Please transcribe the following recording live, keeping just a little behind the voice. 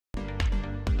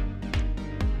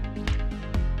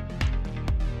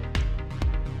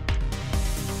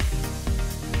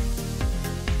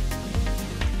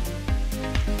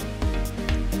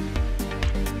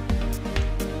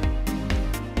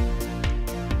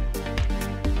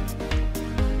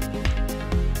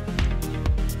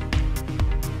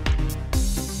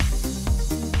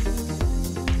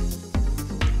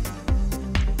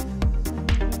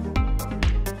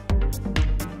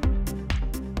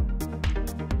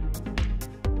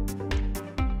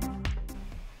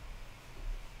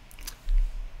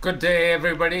Good day,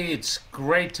 everybody. It's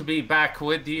great to be back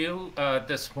with you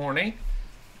this morning.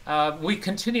 We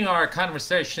continue our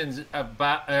conversations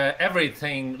about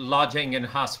everything lodging and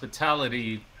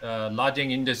hospitality. Lodging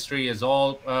industry, as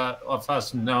all of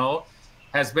us know,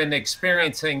 has been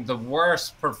experiencing the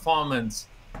worst performance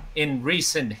in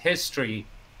recent history,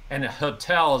 and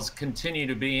hotels continue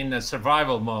to be in a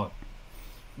survival mode.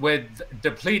 With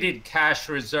depleted cash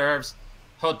reserves,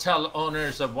 hotel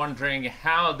owners are wondering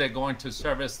how they're going to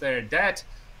service their debt,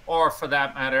 or for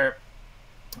that matter,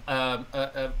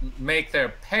 make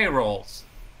their payrolls.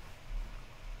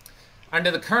 Under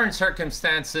the current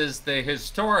circumstances, the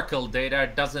historical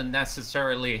data doesn't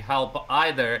necessarily help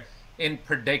either in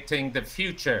predicting the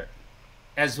future.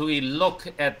 As we look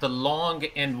at the long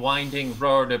and winding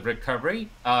road of recovery,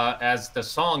 as the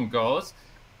song goes,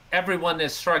 everyone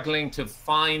is struggling to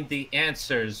find the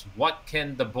answers. What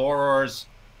can the borrowers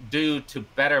do to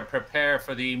better prepare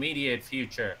for the immediate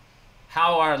future?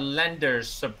 How are lenders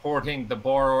supporting the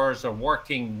borrowers or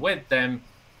working with them?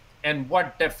 And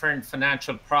what different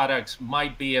financial products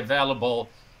might be available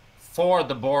for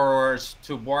the borrowers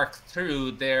to work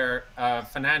through their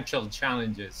financial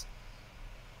challenges?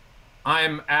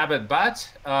 I'm Abid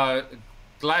Bhatt.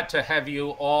 Glad to have you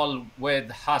all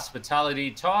with Hospitality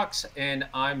Talks, and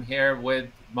I'm here with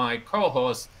my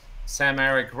co-host,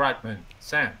 Sam-Erik Ruttmann.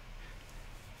 Sam.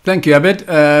 Thank you, Abid.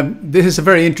 This is a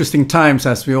very interesting times,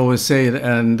 as we always say,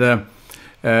 and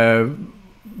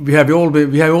we have all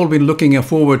been looking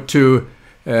forward to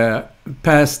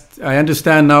past. I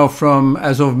understand now, from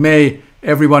as of May,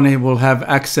 everyone will have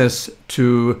access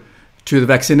to the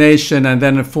vaccination, and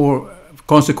then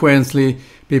consequently,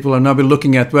 people are now be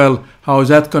looking at, well, how is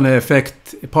that going to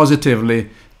affect positively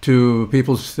to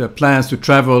people's plans to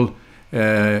travel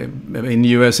in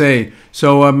USA.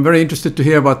 So I'm very interested to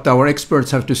hear what our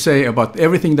experts have to say about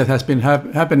everything that has been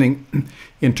happening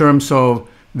in terms of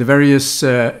the various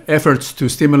efforts to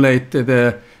stimulate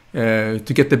to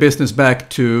get the business back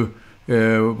to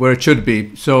where it should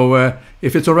be. So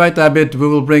if it's all right, Abid, we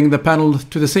will bring the panel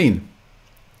to the scene.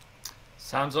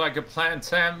 Sounds like a plan,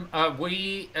 Sam.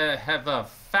 We have a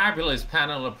fabulous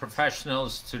panel of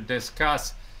professionals to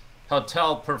discuss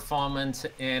hotel performance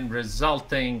and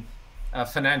resulting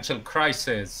financial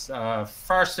crisis.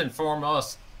 First and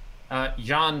foremost,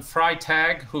 Jan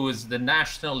Freitag, who is the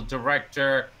National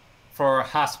Director for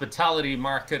Hospitality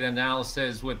Market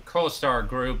Analysis with CoStar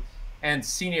Group and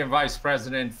Senior Vice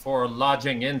President for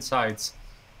Lodging Insights.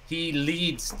 He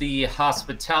leads the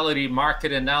Hospitality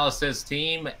Market Analysis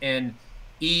team and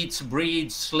eats,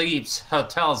 breathes, sleeps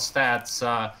hotel stats.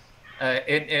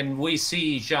 And we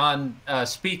see Jan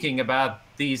speaking about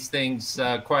these things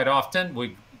quite often.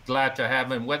 We're glad to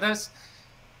have him with us.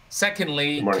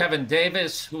 Secondly, Kevin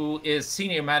Davis, who is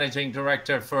Senior Managing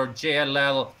Director for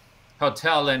JLL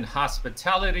Hotel and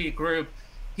Hospitality Group.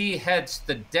 He heads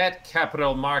the debt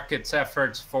capital markets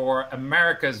efforts for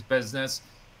America's business,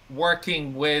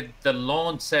 working with the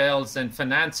loan sales and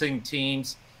financing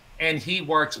teams, and he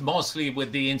works mostly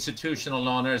with the institutional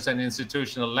owners and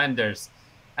institutional lenders.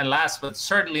 And last but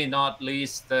certainly not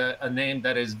least, a name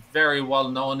that is very well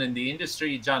known in the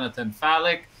industry, Jonathan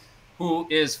Falik, who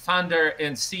is founder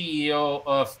and CEO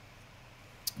of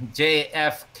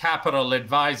JF Capital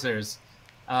Advisors.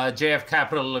 JF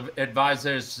Capital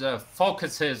Advisors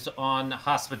focuses on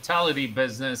hospitality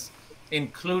business,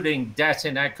 including debt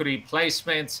and equity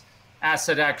placements,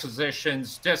 asset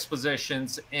acquisitions,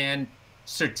 dispositions, and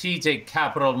strategic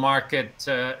capital market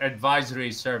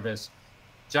advisory service.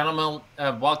 Gentlemen,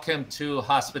 welcome to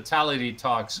Hospitality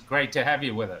Talks. Great to have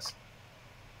you with us.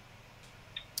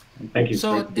 Thank you.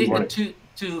 So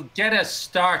to get us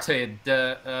started,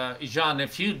 Jan,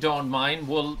 if you don't mind,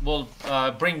 we'll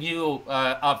bring you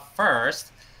up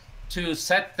first to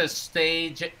set the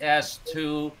stage as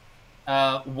to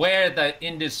where the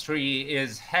industry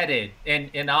is headed.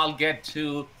 And I'll get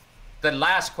to the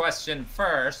last question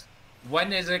first.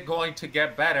 When is it going to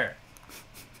get better?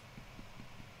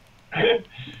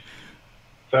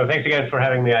 So thanks again for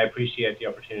having me. I appreciate the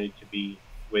opportunity to be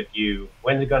with you.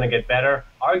 When's it going to get better?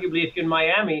 Arguably, if you're in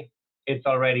Miami, it's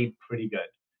already pretty good.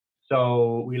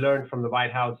 So we learned from the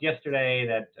White House yesterday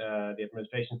that the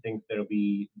administration thinks there'll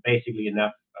be basically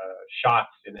enough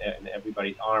shots in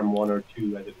everybody's arm, one or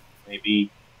two, as it may be,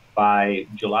 by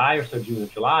July or so, June or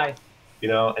July,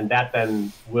 and that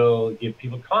then will give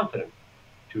people confidence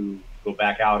to go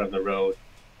back out on the road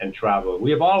and travel.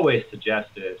 We have always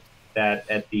suggested that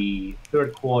at the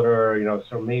third quarter,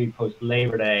 so maybe post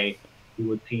Labor Day, we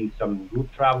would see some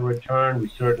group travel return. We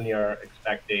certainly are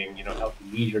expecting, healthy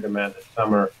leisure demand this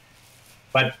summer.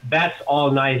 But that's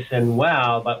all nice and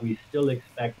well, but we still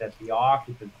expect that the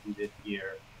occupancy this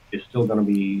year is still going to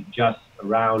be just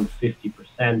around 50%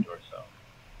 or so.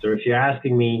 So if you're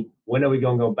asking me, when are we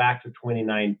going to go back to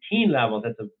 2019 levels,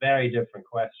 that's a very different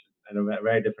question and a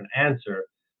very different answer.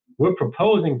 We're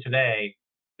proposing today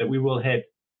that we will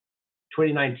hit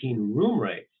 2019 room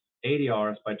rates,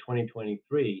 ADRs, by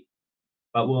 2023,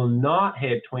 but will not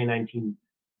hit 2019.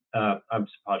 I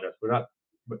apologize.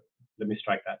 Let me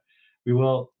strike that. We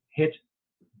will hit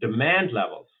demand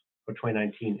levels for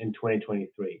 2019 in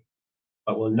 2023,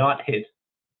 but will not hit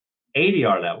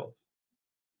ADR levels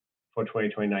for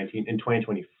 2019 in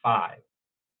 2025.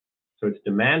 So it's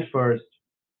demand first,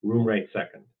 room rate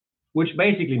second, which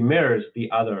basically mirrors the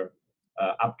other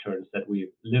upturns that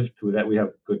we've lived through, that we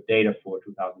have good data for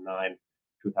 2009,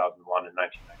 2001, and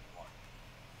 1991.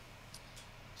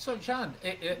 So, Jan,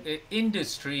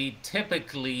 industry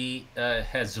typically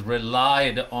has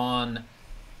relied on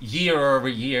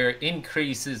year-over-year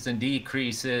increases and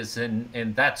decreases,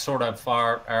 and that sort of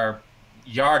our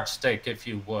yardstick, if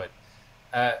you would.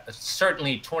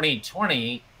 Certainly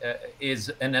 2020 is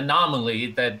an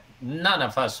anomaly that none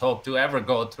of us hope to ever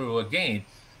go through again.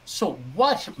 So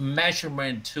what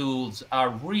measurement tools are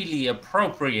really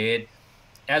appropriate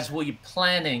as we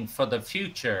planning for the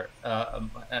future?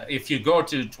 If you go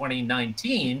to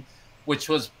 2019, which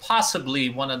was possibly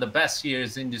one of the best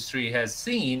years industry has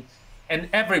seen, and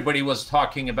everybody was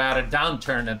talking about a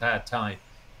downturn at that time.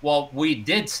 Well, we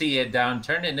did see a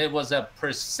downturn, and it was a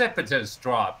precipitous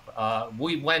drop.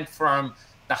 We went from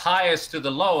the highest to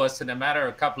the lowest in a matter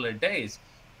of a couple of days.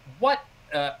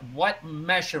 What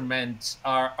measurements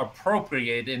are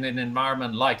appropriate in an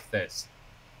environment like this?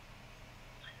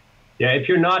 Yeah, if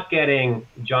you're not getting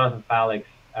Jonathan Falik's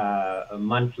a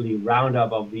monthly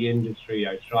roundup of the industry,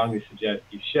 I strongly suggest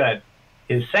you should.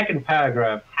 His second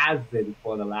paragraph has been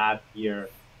for the last year.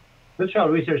 This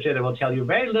research data will tell you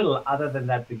very little other than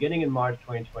that beginning in March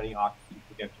 2020, occupancy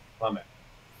began to plummet.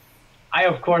 I,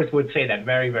 of course, would say that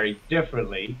very, very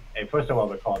differently. And first of all,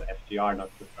 we're called FDR, not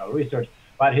Swiss Research.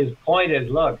 But his point is,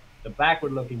 look, the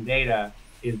backward-looking data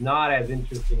is not as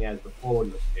interesting as the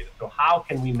forward-looking data. So how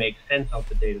can we make sense of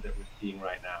the data that we're seeing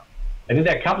right now? I think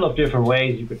there are a couple of different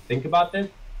ways you could think about this.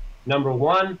 Number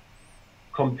one,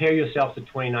 compare yourself to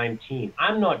 2019.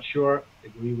 I'm not sure,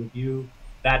 agree with you,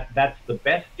 that that's the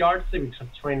best yardstick, because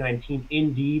 2019,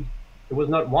 indeed, it was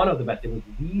not one of the best. It was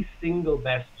the single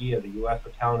best year the U.S.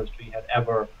 hotel industry had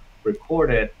ever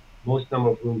recorded. Most number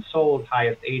of rooms sold,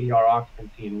 highest ADR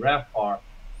occupancy in RevPAR.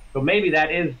 So maybe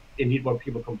that is indeed what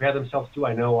people compare themselves to.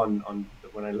 I know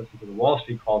when I listen to the Wall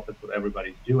Street calls, that's what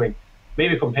everybody's doing.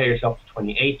 Maybe compare yourself to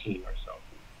 2018 or so.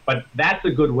 But that's a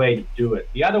good way to do it.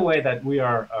 The other way that we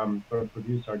are going to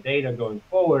produce our data going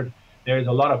forward, there's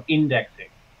a lot of indexing.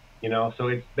 So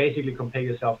it's basically compare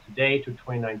yourself today to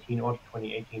 2019 or to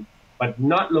 2018, but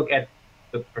not look at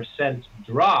the percent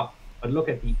drop, but look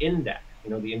at the index.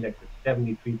 The index is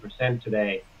 73%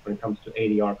 today when it comes to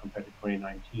ADR compared to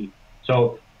 2019.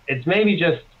 So it's maybe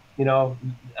just,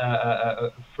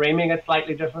 framing it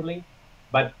slightly differently,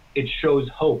 but it shows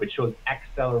hope. It shows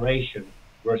acceleration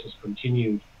versus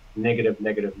continued negative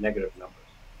numbers.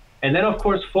 And then, of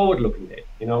course, forward-looking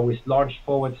data. We launched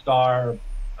Forward Star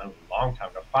a long time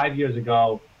ago, 5 years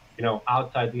ago,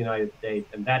 outside the United States,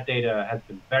 and that data has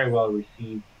been very well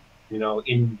received,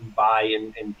 in Dubai,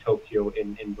 in Tokyo,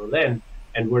 in Berlin,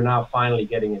 and we're now finally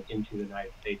getting it into the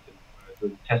United States and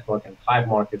doing test market in 5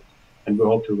 markets, and we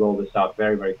hope to roll this out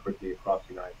very, very quickly across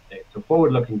the United States. So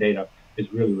forward-looking data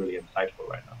is really, really insightful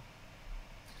right now.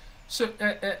 So,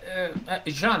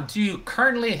 Jan, do you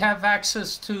currently have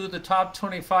access to the top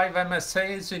 25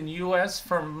 MSAs in U.S.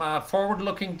 from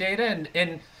forward-looking data?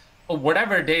 And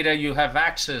whatever data you have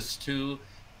access to,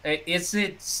 is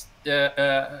it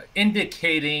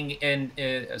indicating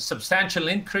a substantial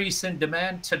increase in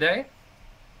demand today?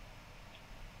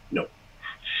 No.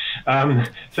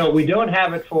 So we don't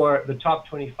have it for the top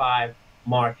 25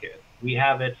 markets. We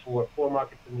have it for 4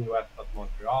 markets in the U.S. plus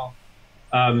Montreal.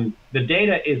 The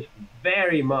data is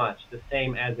very much the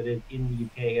same as it is in the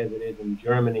UK, as it is in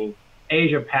Germany.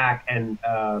 Asia Pac and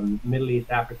Middle East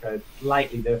Africa is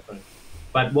slightly different.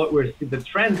 But what we're seeing, the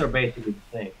trends are basically the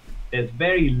same. There's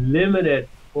very limited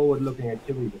forward-looking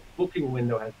activity. The booking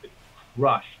window has been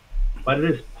crushed. But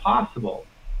it is possible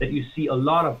that you see a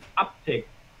lot of uptick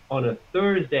on a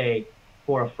Thursday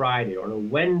for a Friday or a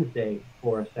Wednesday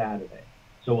for a Saturday.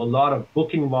 So a lot of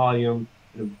booking volume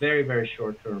in a very, very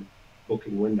short-term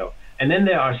booking window. And then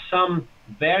there are some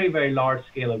very, very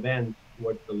large-scale events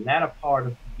towards the latter part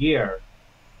of the year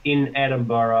in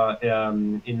Edinburgh,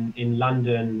 in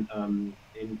London,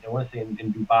 I want to say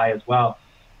in Dubai as well,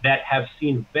 that have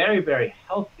seen very, very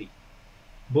healthy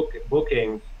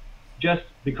bookings just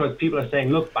because people are saying,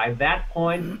 look, by that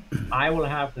point, I will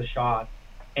have the shot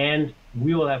and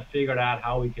we will have figured out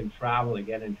how we can travel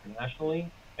again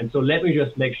internationally. And so let me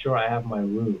just make sure I have my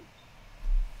rooms.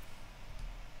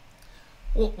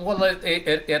 Well,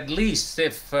 at least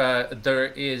if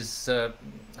there is a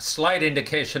slight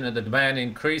indication of the demand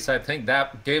increase, I think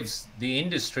that gives the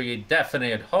industry a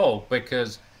definite hope,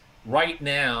 because right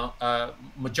now,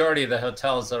 majority of the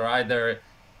hotels are either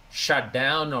shut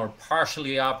down or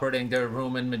partially operating their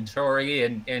room inventory,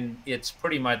 and it's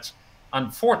pretty much,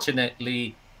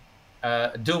 unfortunately,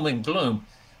 doom and gloom.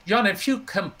 Jan, if you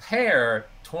compare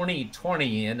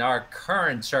 2020 in our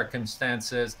current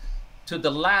circumstances to the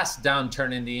last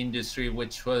downturn in the industry,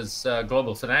 which was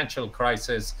global financial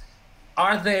crisis,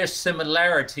 are there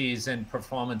similarities in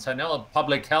performance? I know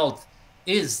public health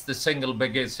is the single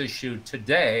biggest issue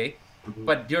today,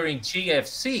 but during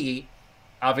GFC,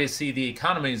 obviously the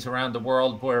economies around the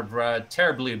world were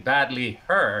terribly badly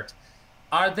hurt.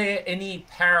 Are there any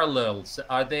parallels?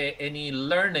 Are there any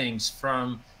learnings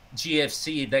from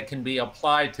GFC that can be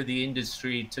applied to the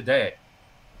industry today?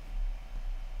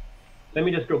 Let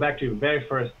me just go back to your very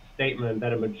first statement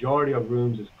that a majority of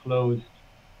rooms is closed.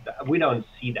 We don't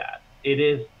see that. It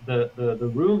is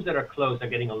the rooms that are closed are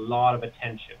getting a lot of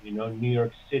attention. You know, New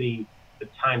York City, the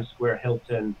Times Square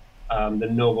Hilton, the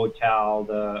Novotel,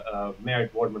 the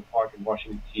Marriott Waterman Park in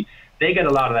Washington, D.C. They get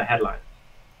a lot of the headlines.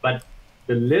 But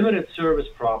the limited service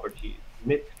properties,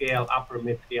 mid-scale, upper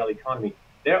mid-scale economy,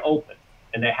 they're open,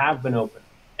 and they have been open,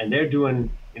 and they're doing,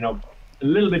 you know, a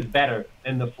little bit better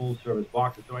than the full service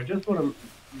boxes. So I just want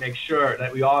to make sure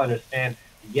that we all understand,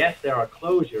 yes, there are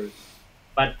closures,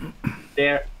 but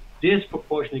they're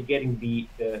disproportionately getting the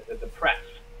press,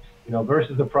 you know,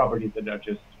 versus the properties that are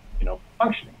just, you know,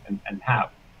 functioning and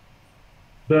have.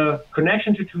 The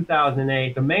connection to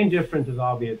 2008, the main difference is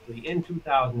obviously in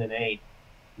 2008,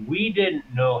 we didn't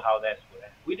know how this would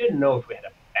end. We didn't know if we had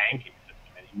a banking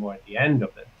system anymore at the end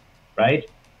of this, right?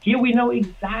 Here we know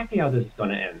exactly how this is going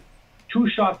to end. 2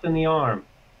 shots in the arm,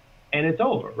 and it's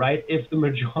over, right? If the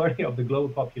majority of the global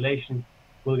population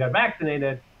will get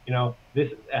vaccinated, you know,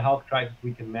 this is a health crisis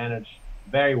we can manage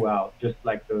very well, just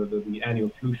like the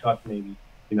annual flu shots maybe,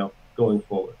 you know, going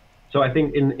forward. So I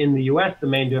think in the US, the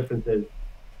main difference is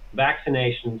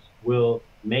vaccinations will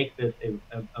make this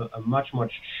a much,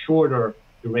 much shorter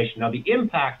duration. Now, the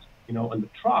impact, you know, on the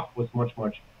trough was much,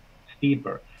 much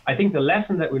steeper. I think the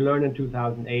lesson that we learned in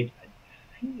 2008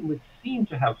 would seem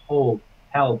to have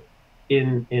held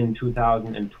in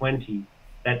 2020,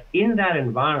 that in that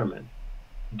environment,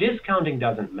 discounting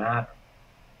doesn't matter.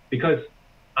 Because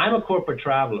I'm a corporate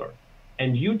traveler,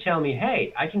 and you tell me,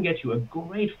 hey, I can get you a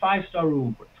great 5-star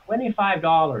room for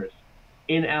 $25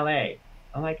 in LA.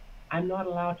 I'm like, I'm not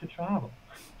allowed to travel.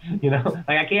 You know,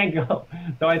 like I can't go.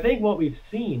 So I think what we've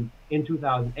seen in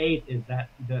 2008 is that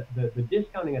the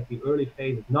discounting at the early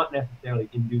phase is not necessarily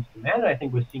induced demand. And I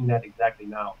think we're seeing that exactly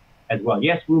now as well.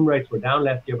 Yes, room rates were down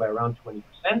last year by around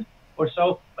 20% or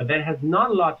so, but that has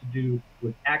not a lot to do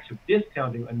with active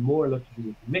discounting and more a lot to do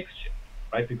with mix shift,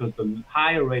 right? Because the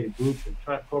higher rated groups and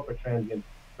corporate transient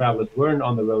travelers weren't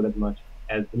on the road as much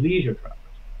as the leisure travelers.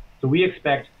 So we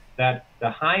expect that the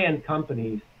high-end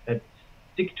companies that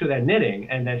stick to their knitting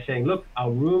and they're saying, look,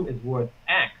 our room is worth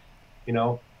X, you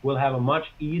know, will have a much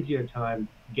easier time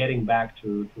getting back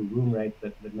to room rates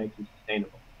that make them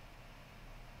sustainable.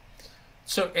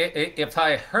 So if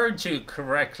I heard you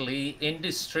correctly,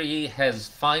 industry has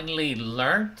finally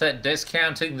learned that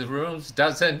discounting the rooms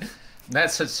doesn't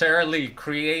necessarily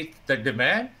create the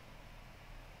demand?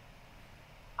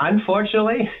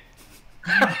 Unfortunately,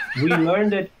 we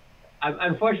learned it.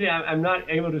 Unfortunately, I'm not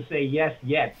able to say yes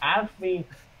yet. Ask me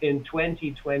in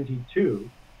 2022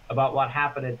 about what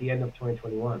happened at the end of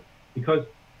 2021, because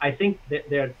I think that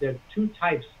there are 2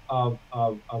 types of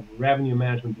revenue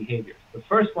management behaviors. The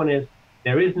first one is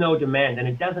there is no demand, and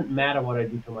it doesn't matter what I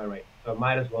do to my rate, so I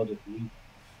might as well just leave.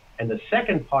 And the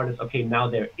second part is, okay, now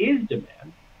there is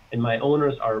demand, and my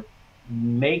owners are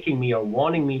making me or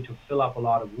wanting me to fill up a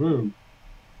lot of rooms.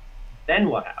 Then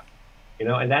what happens? You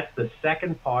know, and that's the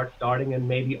second part, starting in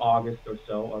maybe August or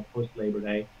so, or post Labor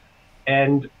Day.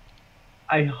 And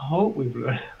I hope we've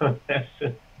learned a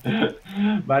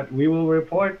lesson, but we will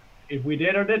report if we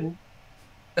did or didn't.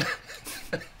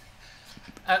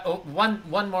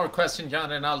 One more question,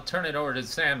 Jan, and I'll turn it over to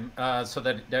Sam so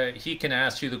that he can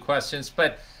ask you the questions.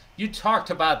 But you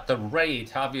talked about the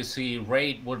rate. Obviously,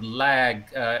 rate would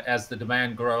lag as the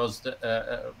demand grows.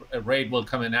 A rate will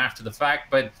come in after the fact,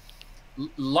 but a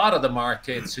lot of the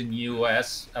markets in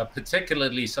US,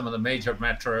 particularly some of the major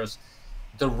metros,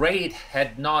 the rate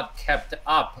had not kept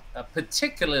up,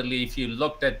 particularly if you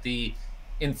looked at the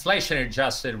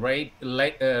inflation-adjusted rate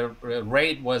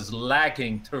was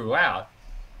lagging throughout.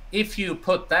 If you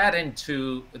put that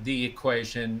into the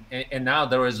equation, and now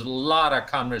there is a lot of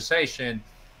conversation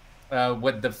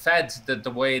with the Feds, that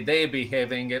the way they're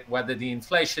behaving, whether the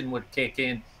inflation would kick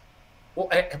in,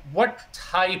 what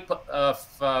type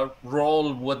of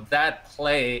role would that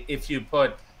play if you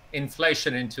put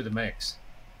inflation into the mix?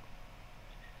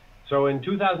 So in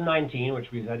 2019,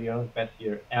 which we said, the best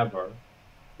year ever,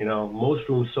 most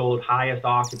rooms sold, highest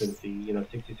occupancy,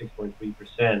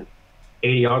 66.3%.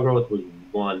 ADR growth was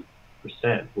 1%,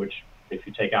 which if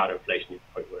you take out inflation,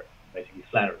 we're basically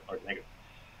flat or negative.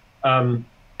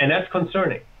 And that's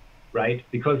concerning, right?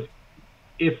 Because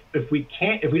if we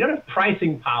don't have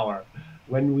pricing power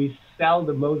when we sell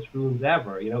the most rooms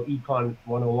ever, Econ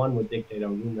 101 would dictate our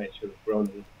room rates should have grown a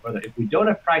little further. If we don't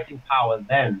have pricing power,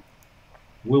 then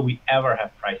will we ever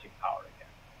have pricing power again?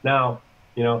 Now,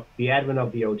 the advent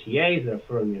of the OTAs, they're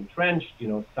firmly entrenched.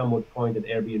 Some would point at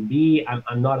Airbnb.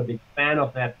 I'm not a big fan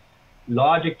of that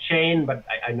logic chain, but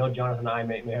I know Jonathan and I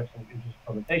may have some interesting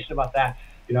conversation about that.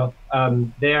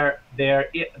 There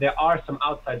are some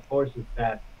outside forces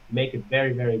that make it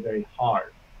very, very, very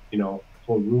hard,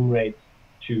 for room rates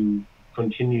to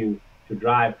continue to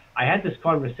drive. I had this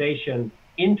conversation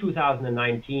in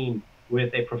 2019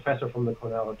 with a professor from the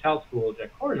Cornell Hotel School,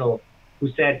 Jack Cordial,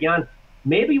 who said, Jan,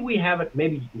 maybe we have it,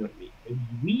 maybe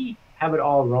we have it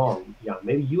all wrong, Jan.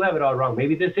 Maybe you have it all wrong.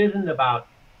 Maybe this isn't about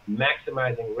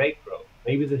maximizing rate growth.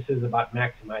 Maybe this is about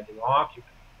maximizing occupancy.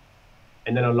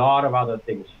 And then a lot of other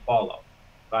things follow,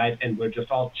 right? And we're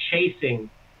just all chasing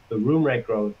the room rate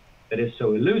growth that is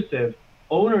so elusive.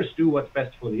 Owners do what's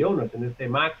best for the owners. And if they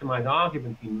maximize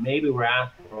occupancy, maybe we're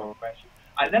asking the wrong question.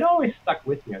 That always stuck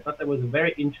with me. I thought that was a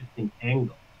very interesting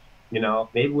angle.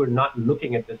 Maybe we're not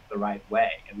looking at this the right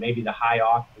way. And maybe the high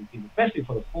occupancy, especially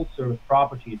for the full service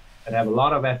properties that have a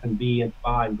lot of F&B and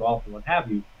spa and golf and what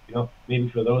have you, maybe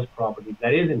for those properties,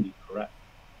 that is indeed correct.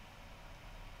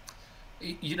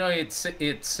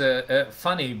 It's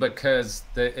funny because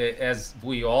as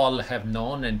we all have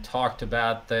known and talked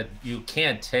about, that you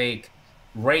can't take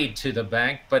rate to the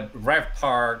bank, but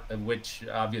RevPAR, which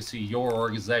obviously your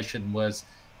organization was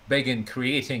big in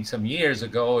creating some years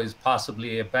ago, is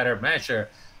possibly a better measure.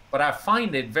 But I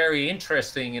find it very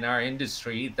interesting in our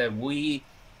industry that we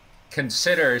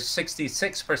consider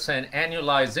 66%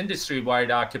 annualized industry-wide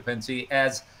occupancy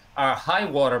as our high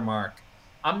watermark.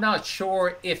 I'm not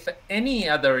sure if any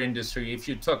other industry, if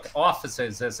you took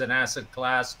offices as an asset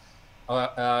class,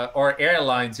 or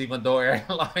airlines, even though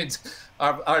airlines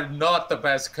are not the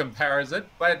best comparison,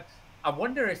 but I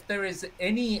wonder if there is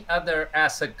any other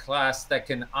asset class that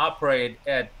can operate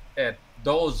at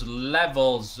those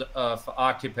levels of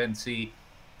occupancy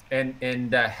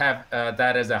and have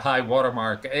that as a high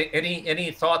watermark.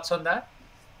 Any thoughts on that?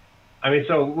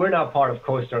 So we're not part of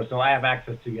CoStar, so I have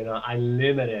access to,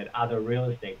 unlimited other real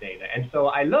estate data. And so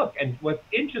I look, and what's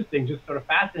interesting, just sort of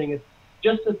fascinating, is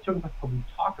just in terms of how we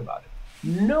talk about it.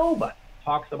 Nobody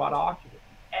talks about occupancy.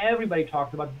 Everybody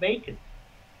talks about vacancy.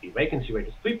 The vacancy rate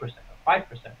is 3% or 5%.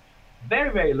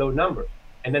 Very, very low numbers.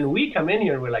 And then we come in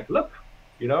here and we're like, look,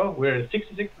 we're at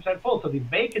 66% full. So the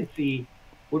vacancy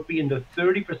would be in the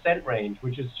 30% range,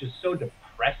 which is just so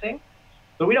depressing.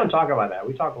 So we don't talk about that.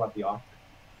 We talk about the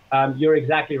occupancy. You're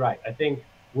exactly right. I think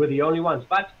we're the only ones.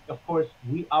 But of course,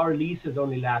 our leases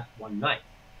only last one night.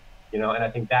 And I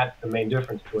think that's the main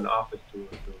difference to an office, to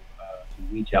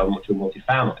retail, to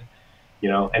multifamily.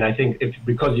 And I think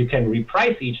because you can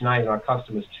reprice each night and our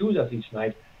customers choose us each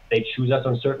night, they choose us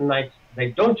on certain nights they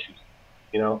don't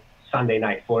choose. Sunday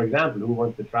night, for example, who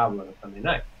wants to travel on a Sunday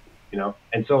night?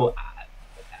 And so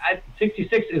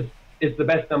 66 is the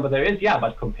best number there is, yeah,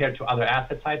 but compared to other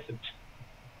asset types, it's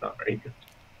not very good.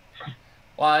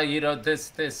 Well,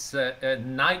 this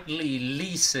nightly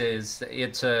leases,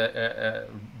 it's a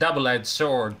double-edged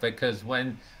sword, because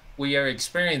when we are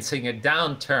experiencing a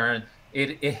downturn,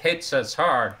 it hits us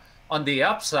hard. On the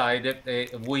upside,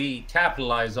 we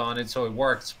capitalize on it, so it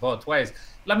works both ways.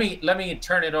 Let me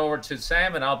turn it over to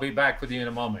Sam, and I'll be back with you in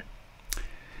a moment.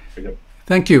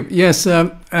 Thank you. Yes,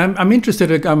 I'm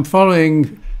interested. I'm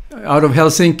following out of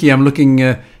Helsinki. I'm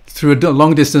looking through a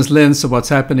long-distance lens of what's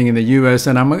happening in the U.S.,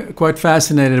 and I'm quite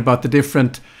fascinated about the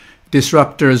different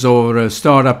disruptors or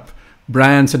startup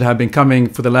brands that have been coming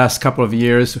for the last couple of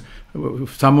years.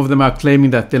 Some of them are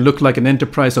claiming that they look like an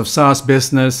enterprise of SaaS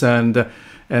business, and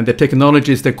the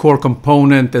technology is the core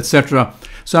component, etc.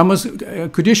 So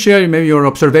could you share maybe your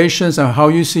observations on how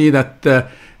you see that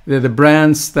the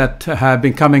brands that have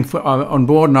been coming on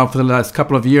board now for the last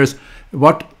couple of years,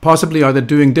 what possibly are they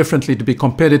doing differently to be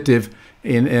competitive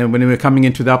when we're coming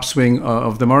into the upswing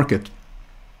of the market?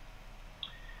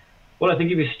 Well, I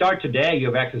think if you start today, you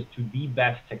have access to the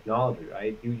best technology,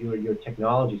 right? Your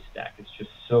technology stack is just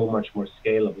so much more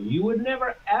scalable. You would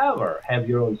never, ever have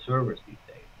your own servers these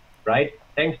days, right?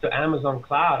 Thanks to Amazon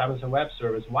Cloud, Amazon Web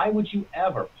Service, why would you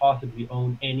ever possibly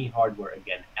own any hardware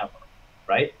again, ever,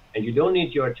 right? And you don't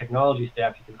need your technology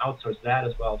staff. You can outsource that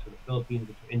as well to the Philippines,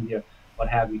 to India, what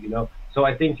have you, you know? So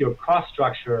I think your cost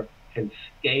structure can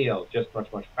scale just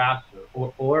much, much faster,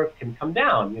 or can come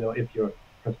down, you know, if your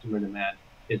customer demand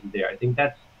isn't there. I think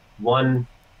that's one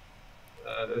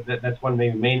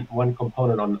one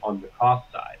component on the cost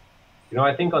side. You know,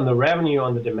 I think on the revenue,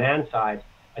 on the demand side,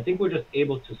 I think we're just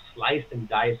able to slice and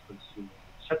dice consumers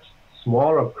in such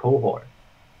smaller cohorts,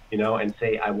 you know, and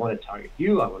say, I want to target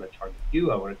you, I want to target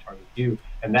you, I want to target you,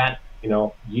 and that, you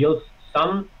know, yields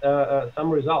some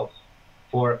results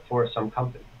for some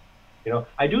companies. You know,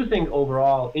 I do think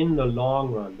overall, in the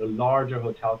long run, the larger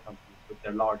hotel companies with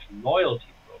their large loyalty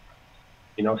programs,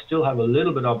 you know, still have a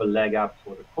little bit of a leg up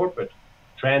for the corporate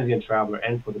transient traveler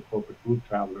and for the corporate group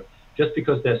traveler, just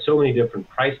because there's so many different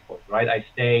price points, right? I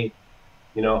stay,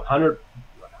 you know,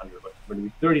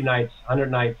 30 nights,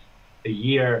 100 nights a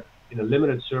year in a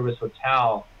limited service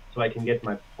hotel, so I can get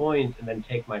my points and then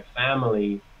take my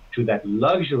family to that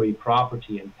luxury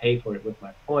property and pay for it with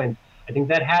my points. I think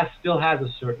that still has a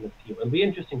certain appeal. It'll be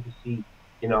interesting to see,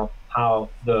 you know, how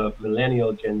the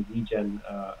millennial, Gen Z,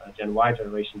 Gen Y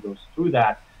generation goes through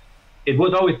that. It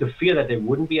was always the fear that they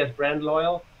wouldn't be as brand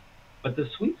loyal, but the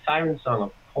sweet siren song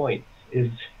of points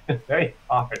is very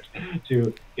hard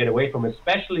to get away from,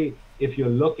 especially if you're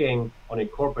looking on a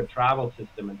corporate travel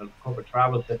system and the corporate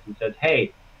travel system says,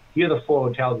 hey, here are the 4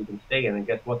 hotels you can stay in, and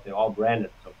guess what? They're all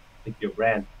branded, so pick your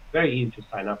brand. Very easy to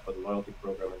sign up for the loyalty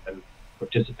program and then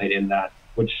participate in that,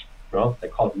 which, you know, they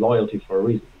call it loyalty for a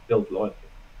reason. It builds loyalty.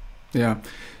 Yeah.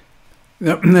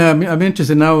 I'm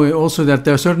interested now also that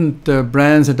there are certain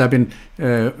brands that have been,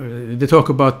 they talk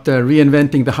about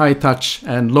reinventing the high touch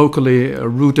and locally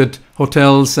rooted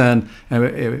hotels and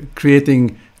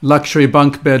creating luxury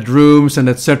bunk bed rooms and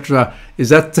etc. Is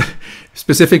that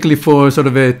specifically for sort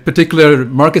of a particular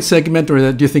market segment,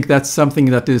 or do you think that's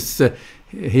something that is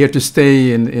here to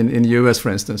stay in US, for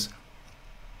instance?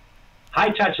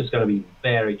 High touch is going to be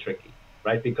very tricky,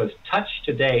 right? Because touch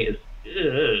today is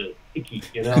icky,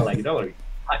 you know, like you don't want to be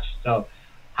touched. So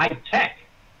high tech,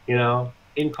 you know,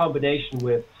 in combination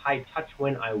with high touch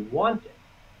when I want it,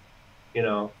 you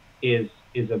know, is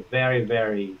a very,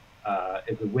 very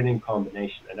is a winning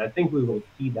combination. And I think we will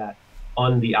see that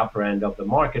on the upper end of the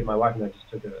market. My wife and I just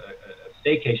took a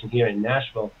staycation here in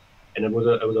Nashville, and it was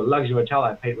a luxury hotel.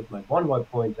 I paid with my Bonvoy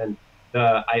points, and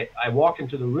I walked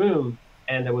into the room,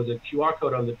 and there was a QR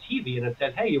code on the TV, and it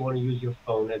said, hey, you want to use your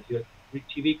phone as your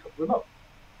TV remote.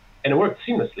 And it worked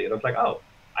seamlessly. And I was like, oh,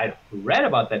 I read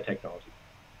about that technology.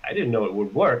 I didn't know it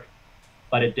would work,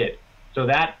 but it did. So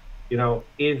that, you know,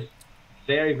 is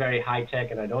very, very high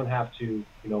tech, and I don't have to,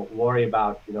 you know, worry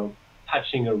about, you know,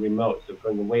 touching a remote, so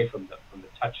going away from the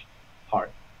touch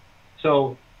part.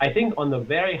 So I think on the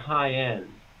very high end,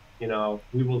 you know,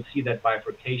 we will see that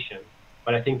bifurcation,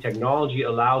 but I think technology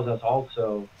allows us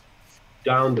also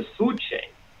down the food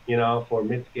chain, you know, for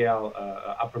mid-scale,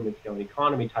 upper mid-scale and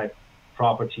economy type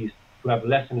properties to have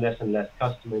less and less and less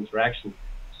customer interaction.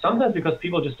 Sometimes because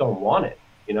people just don't want it,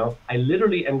 you know. I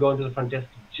literally am going to the front desk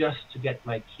just to get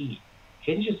my key.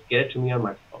 Can you just get it to me on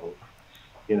my phone?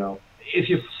 You know, if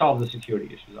you solve the security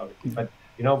issues, obviously. But,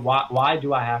 you know, why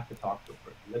do I have to talk to a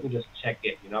person? Let me just check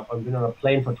it. You know, if I've been on a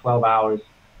plane for 12 hours,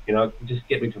 you know, just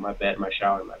get me to my bed, my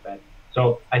shower, and my bed.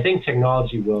 So I think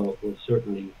technology will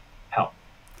certainly help.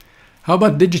 How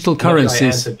about digital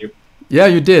currencies? Yeah,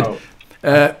 you did. Oh.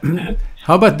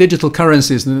 How about digital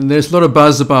currencies? There's a lot of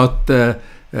buzz about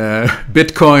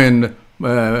Bitcoin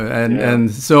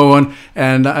and so on.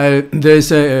 And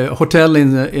there's a hotel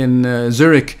in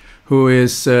Zurich who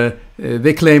is,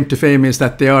 they claim to fame is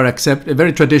that they are a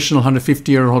very traditional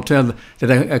 150-year-old hotel that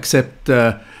accept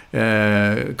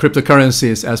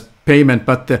cryptocurrencies as payment.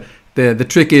 But the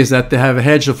trick is that they have a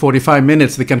hedge of 45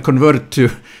 minutes. They can convert it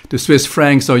to Swiss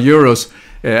francs or euros,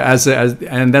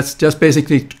 and that's just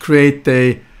basically to create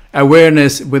the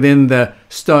awareness within the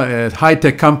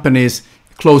high-tech companies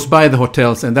close by the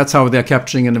hotels, and that's how they're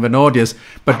capturing an audience.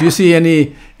 But do you see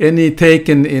any take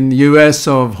in US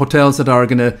of hotels that are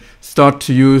going to start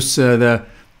to use the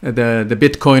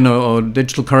Bitcoin or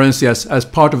digital currency as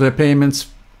part of their payments,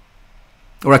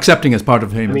 or accepting as part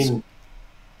of payments? I mean,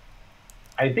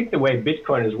 I think the way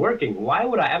Bitcoin is working, why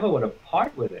would I ever want to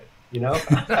part with it? You know,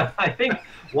 I think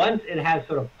once it has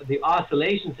sort of, the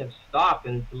oscillations have stopped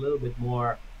and it's a little bit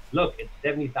more, look, it's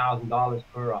 $70,000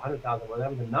 per 100,000,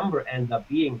 whatever the number ends up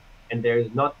being, and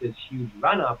there's not this huge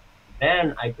run up,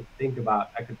 then I could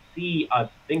see us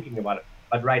thinking about it.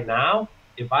 But right now,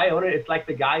 if I own it, it's like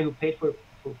the guy who paid for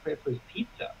his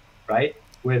pizza, right?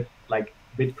 With like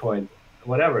Bitcoin,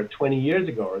 whatever, 20 years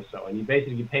ago or so, and he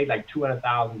basically paid like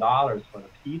 $200,000 for the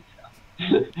pizza.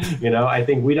 You know, I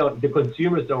think the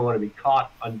consumers don't want to be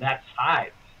caught on that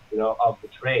side, you know, of the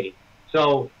trade.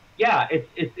 So yeah,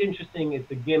 it's interesting. It's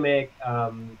a gimmick.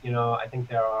 You know, I think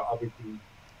there are obviously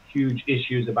huge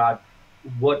issues about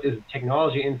what is the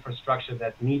technology infrastructure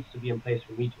that needs to be in place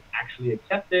for me to actually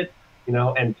accept it, you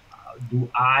know, and do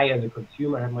I, as a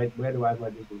consumer, where do I have my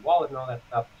digital wallet and all that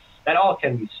stuff? That all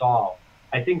can be solved.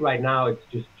 I think right now it's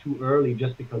just too early,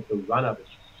 just because the run-up is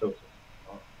just so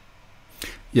small.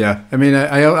 Yeah, I mean,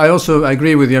 I also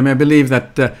agree with you. I mean, I believe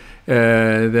that the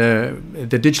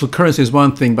digital currency is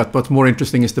one thing, but what's more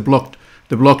interesting is the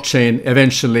blockchain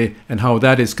eventually, and how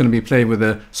that is going to be played with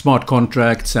the smart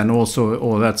contracts and also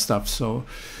all that stuff. So,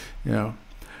 yeah.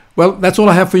 Well, that's all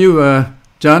I have for you,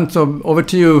 Jan. So over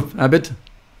to you, Abid.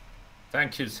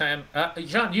 Thank you, Sam.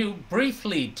 Jan, you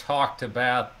briefly talked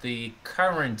about the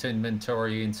current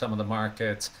inventory in some of the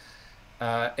markets.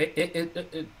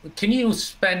 Can you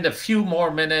spend a few more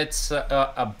minutes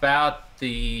about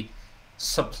the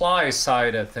supply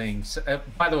side of things?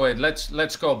 By the way,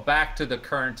 let's go back to the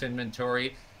current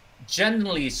inventory.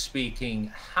 Generally speaking,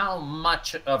 how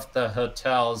much of the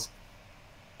hotels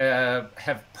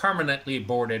have permanently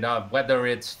boarded up, whether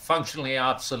it's functionally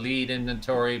obsolete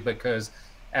inventory, because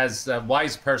as a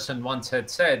wise person once had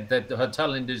said, that the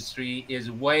hotel industry is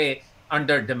way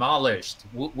under demolished.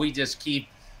 We just keep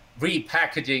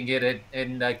repackaging it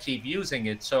and keep using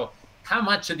it. So how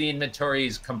much of the inventory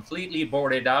is completely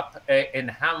boarded up, and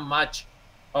how much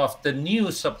of the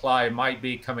new supply might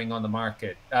be coming on the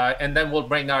market? And then we'll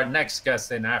bring our next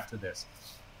guest in after this.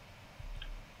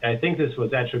 I think this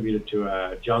was attributed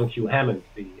to John Q. Hammond,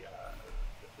 the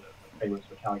famous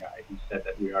hotel guy, who said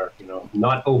that we are, you know,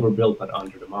 not overbuilt but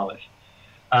under demolished.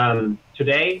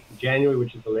 Today, January,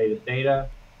 which is the latest data,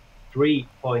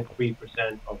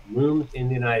 3.3% of rooms in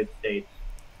the United States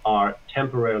are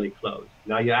temporarily closed.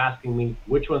 Now you're asking me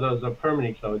which one of those are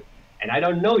permanently closed, and I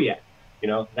don't know yet. You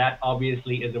know, that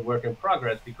obviously is a work in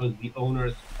progress, because the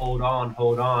owners hold on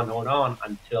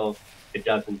until it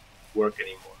doesn't work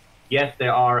anymore. Yes,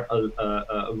 there are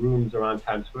rooms around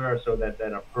Times Square so that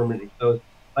are permanently closed,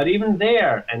 but even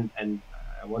there, and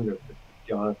I wonder if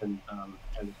Jonathan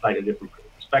has a slightly different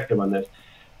perspective on this.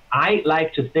 I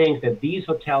like to think that these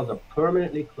hotels are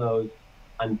permanently closed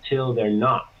until they're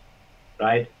not,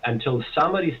 right? Until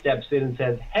somebody steps in and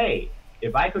says, hey,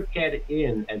 if I could get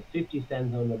in at 50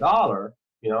 cents on the dollar,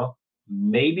 you know,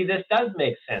 maybe this does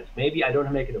make sense. Maybe I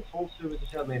don't make it a full service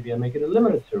hotel, maybe I make it a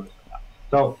limited service hotel.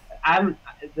 So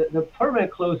the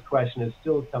permanent close question is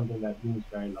still something that looms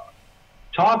very large.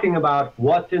 Talking about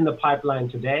what's in the pipeline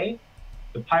today,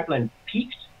 the pipeline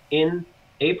peaked in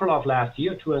April of last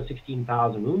year,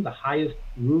 216,000 rooms, the highest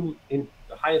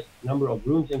number of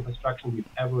rooms in construction we've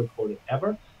ever recorded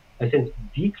ever. Has since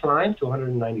declined to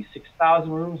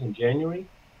 196,000 rooms in January.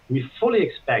 We fully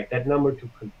expect that number to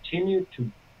continue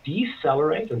to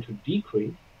decelerate and to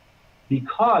decrease,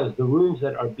 because the rooms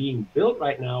that are being built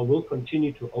right now will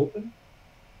continue to open,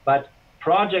 but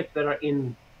projects that are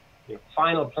in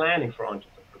final planning, for all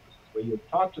intents and purposes, where you've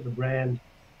talked to the brand,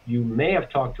 you may have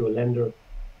talked to a lender,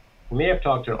 you may have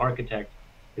talked to an architect,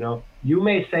 you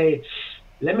may say,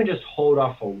 let me just hold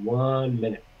off for 1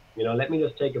 minute. Let me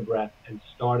just take a breath and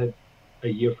start it a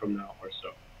year from now or so.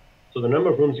 So the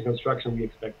number of rooms in construction we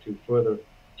expect to further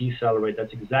decelerate.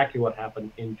 That's exactly what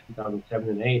happened in 2007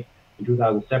 and 8. In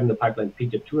 2007, the pipeline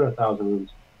peaked at 200,000 rooms.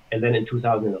 And then in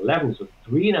 2011, so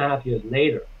 3.5 years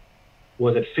later,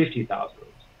 was at 50,000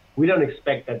 rooms. We don't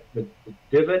expect that the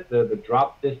divot, the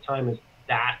drop this time is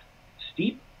that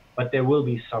steep, but there will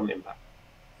be some impact.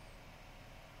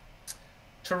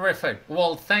 Terrific.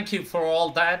 Well, thank you for all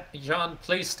that. Jan,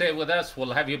 please stay with us.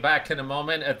 We'll have you back in a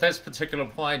moment. At this particular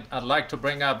point, I'd like to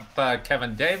bring up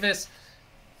Kevin Davis.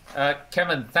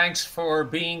 Kevin, thanks for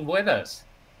being with us.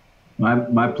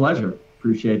 My pleasure.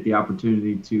 Appreciate the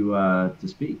opportunity to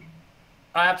speak.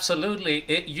 Absolutely.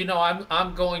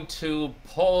 I'm going to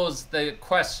pose the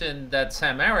question that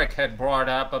Sam-Erik had brought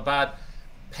up about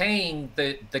paying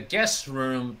the guest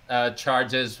room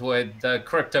charges with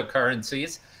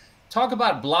cryptocurrencies. Talk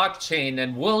about blockchain,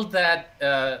 and will that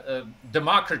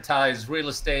democratize real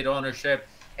estate ownership?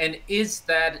 And is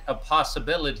that a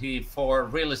possibility for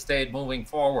real estate moving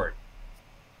forward?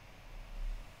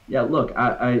 Yeah, look,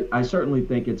 I certainly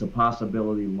think it's a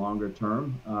possibility longer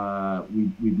term.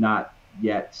 We've not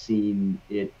yet seen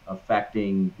it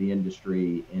affecting the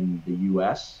industry in the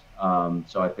U.S.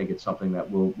 So I think it's something that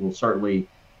will certainly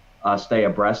stay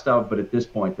abreast of. But at this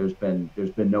point, there's been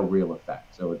no real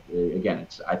effect. So again,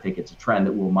 I think it's a trend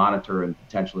that we'll monitor and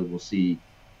potentially we'll see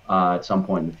at some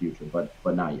point in the future,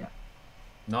 but not yet.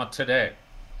 Not today.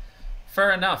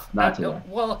 Fair enough. Not today.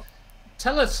 Well,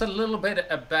 tell us a little bit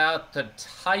about the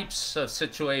types of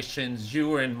situations you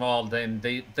were involved in,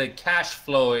 the cash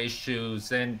flow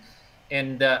issues, and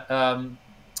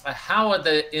how are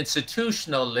the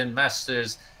institutional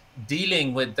investors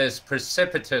dealing with this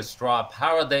precipitous drop?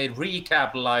 How are they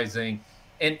recapitalizing?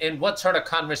 And what sort of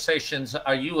conversations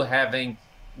are you having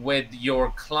with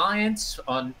your clients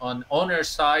on owner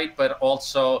side, but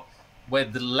also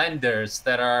with lenders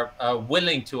that are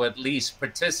willing to at least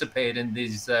participate in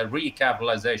these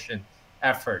recapitalization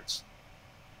efforts?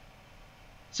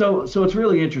 So it's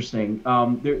really interesting.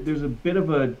 There's a bit of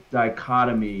a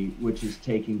dichotomy which is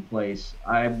taking place.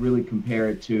 I really compare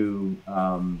it to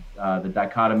the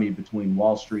dichotomy between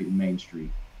Wall Street and Main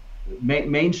Street.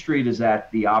 Main Street is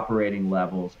at the operating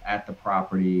levels at the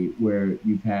property where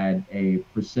you've had a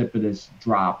precipitous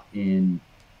drop in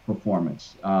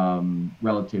performance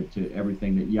relative to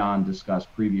everything that Jan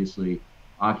discussed previously,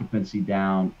 occupancy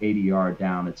down, ADR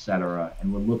down, et cetera,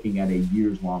 and we're looking at a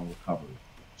years-long recovery.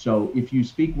 So if you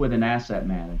speak with an asset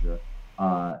manager,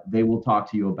 they will talk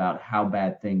to you about how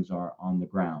bad things are on the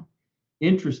ground.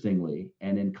 Interestingly,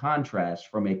 and in contrast,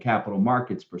 from a capital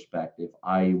markets perspective,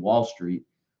 i.e. Wall Street,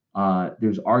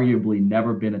 there's arguably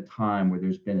never been a time where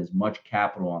there's been as much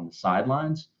capital on the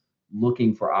sidelines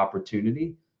looking for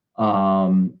opportunity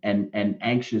and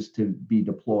anxious to be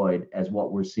deployed as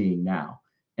what we're seeing now.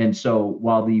 And so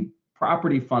while the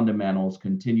property fundamentals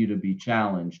continue to be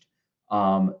challenged,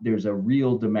 there's a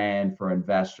real demand for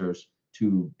investors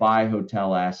to buy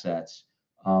hotel assets.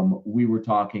 We were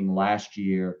talking last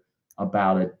year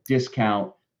about a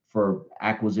discount for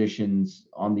acquisitions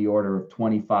on the order of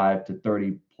 25 to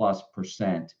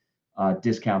 30+%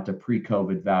 discount to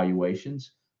pre-COVID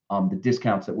valuations. The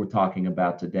discounts that we're talking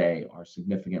about today are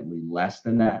significantly less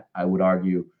than that. I would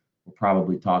argue we're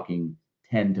probably talking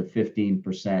 10 to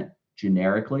 15%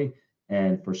 generically.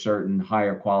 And for certain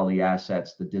higher quality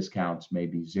assets, the discounts may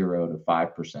be 0 to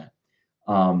 5%.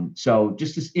 So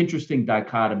just this interesting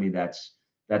dichotomy that's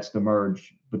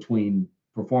emerged between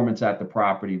performance at the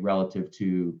property relative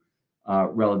to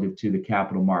the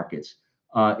capital markets.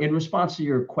 In response to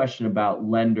your question about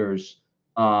lenders,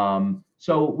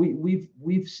 so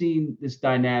we've seen this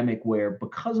dynamic where,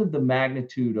 because of the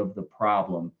magnitude of the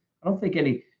problem, I don't think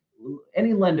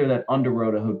any lender that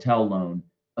underwrote a hotel loan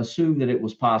assumed that it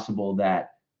was possible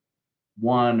that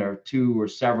one or two or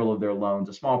several of their loans,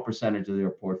 a small percentage of their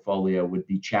portfolio, would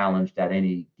be challenged at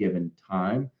any given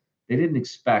time. They didn't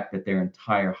expect that their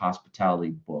entire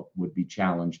hospitality book would be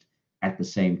challenged at the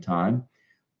same time.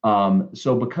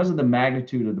 So because of the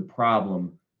magnitude of the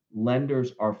problem,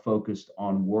 lenders are focused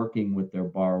on working with their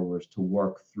borrowers to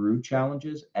work through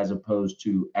challenges as opposed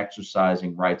to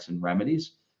exercising rights and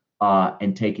remedies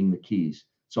and taking the keys.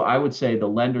 So I would say the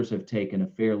lenders have taken a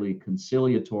fairly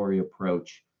conciliatory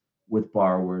approach with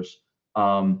borrowers.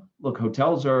 Look,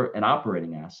 hotels are an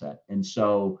operating asset. And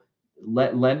so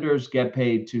lenders get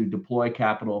paid to deploy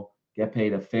capital, get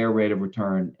paid a fair rate of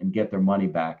return, and get their money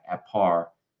back at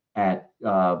par at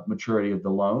maturity of the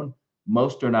loan.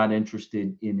 Most are not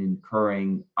interested in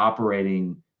incurring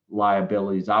operating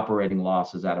liabilities, operating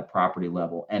losses at a property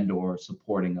level, and or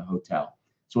supporting a hotel.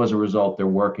 So as a result, they're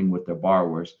working with their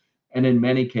borrowers. And in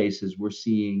many cases, we're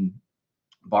seeing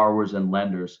borrowers and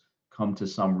lenders come to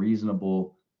some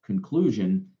reasonable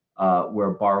conclusion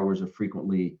where borrowers are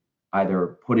frequently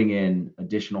either putting in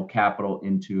additional capital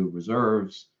into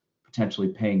reserves, potentially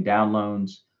paying down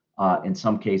loans, in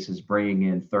some cases bringing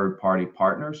in third-party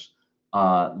partners.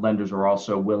 Lenders are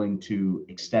also willing to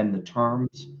extend the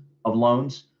terms of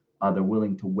loans. They're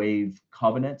willing to waive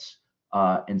covenants.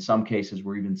 In some cases,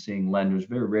 we're even seeing lenders,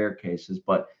 very rare cases,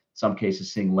 but some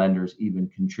cases seeing lenders even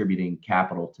contributing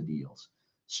capital to deals.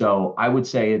 So I would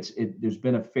say there's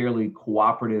been a fairly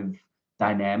cooperative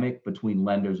dynamic between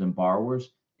lenders and borrowers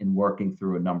in working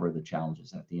through a number of the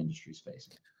challenges that the industry is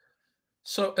facing.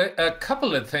 So a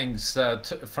couple of things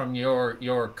from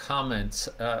your comments.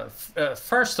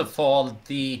 First of all,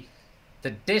 the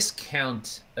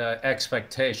discount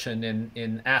expectation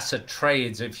in asset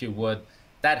trades, if you would,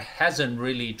 that hasn't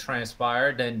really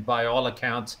transpired, and by all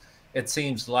accounts, it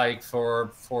seems like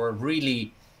for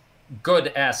really good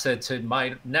assets, it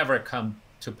might never come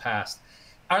to pass.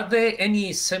 Are there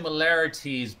any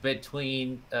similarities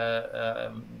between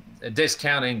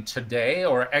discounting today,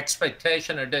 or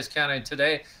expectation of discounting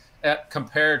today,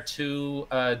 compared to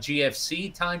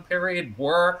GFC time period,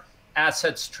 where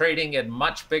assets trading at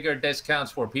much bigger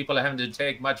discounts where people are having to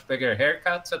take much bigger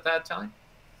haircuts at that time?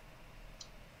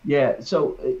 Yeah.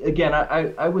 So again,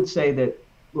 I would say that,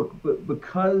 look,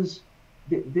 because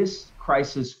this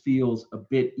crisis feels a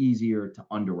bit easier to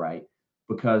underwrite,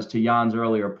 because to Jan's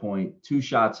earlier point, 2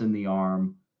 shots in the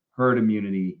arm, herd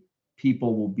immunity,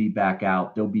 people will be back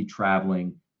out, they'll be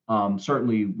traveling.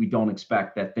 Certainly, we don't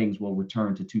expect that things will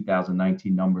return to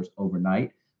 2019 numbers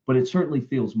overnight, but it certainly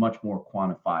feels much more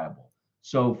quantifiable.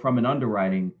 So from an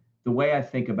underwriting, the way I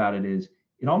think about it is,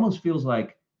 it almost feels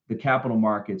like the capital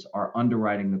markets are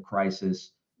underwriting the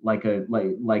crisis like a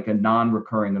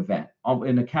non-recurring event,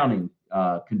 an accounting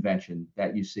convention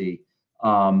that you see.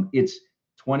 It's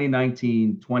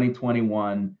 2019,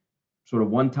 2021, sort of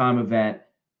one-time event.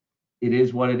 It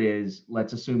is what it is.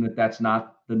 Let's assume that that's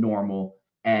not the normal,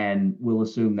 and we'll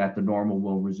assume that the normal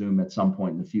will resume at some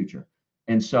point in the future.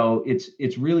 And so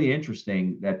it's really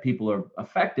interesting that people are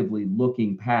effectively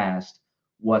looking past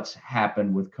what's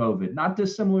happened with COVID, not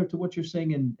dissimilar to what you're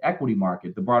seeing in equity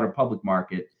market, the broader public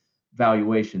market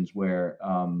valuations, where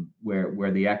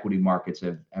the equity markets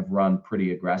have run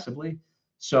pretty aggressively.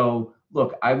 So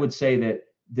look, I would say that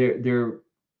there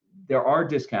are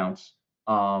discounts.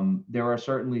 There are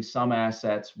certainly some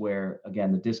assets where,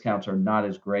 again, the discounts are not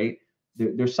as great.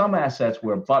 There's some assets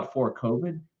where, but for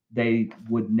COVID, they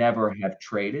would never have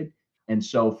traded. And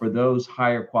so for those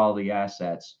higher quality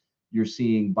assets, you're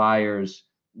seeing buyers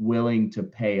willing to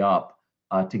pay up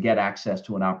to get access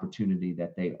to an opportunity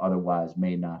that they otherwise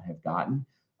may not have gotten.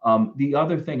 The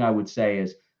other thing I would say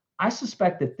is, I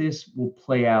suspect that this will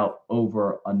play out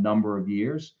over a number of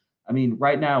years. I mean,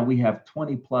 right now we have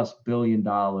 $20+ billion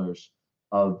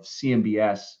of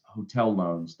CMBS hotel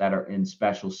loans that are in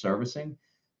special servicing.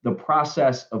 The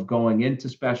process of going into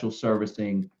special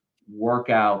servicing,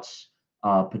 workouts,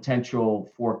 potential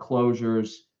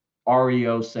foreclosures,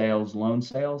 REO sales, loan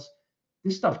sales,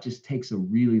 this stuff just takes a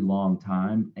really long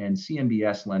time. And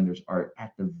CMBS lenders are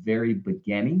at the very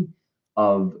beginning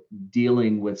of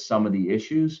dealing with some of the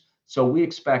issues. So we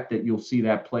expect that you'll see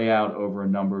that play out over a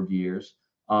number of years.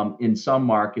 In some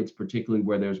markets, particularly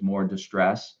where there's more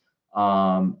distress,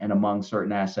 and among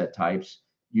certain asset types,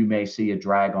 you may see a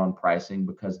drag on pricing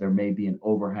because there may be an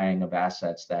overhang of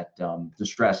assets that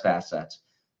distressed assets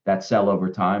that sell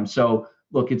over time. So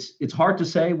look, it's hard to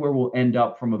say where we'll end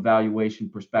up from a valuation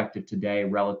perspective today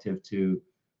relative to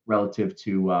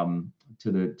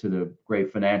the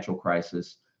great financial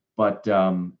crisis. But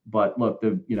look,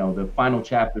 the final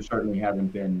chapter certainly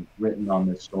hasn't been written on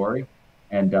this story,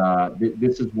 and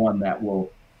this is one that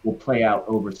will play out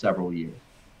over several years.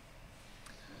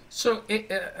 So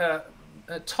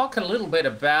talk a little bit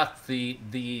about the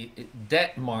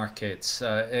debt markets.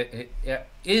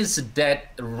 Is debt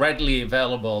readily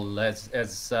available?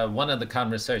 As one of the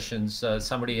conversations,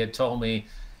 somebody had told me,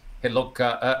 hey, look,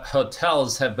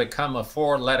 hotels have become a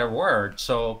 4-letter word.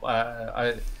 So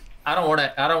I don't want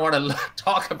to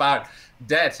talk about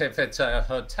debt if it's a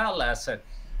hotel asset.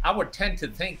 I would tend to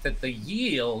think that the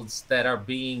yields that are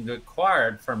being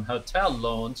required from hotel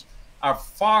loans are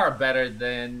far better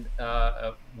than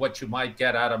what you might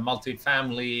get out of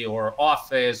multifamily or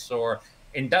office or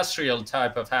industrial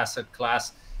type of asset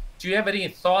class. Do you have any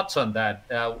thoughts on that?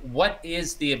 What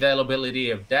is the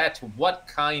availability of debt? What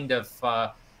kind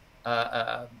of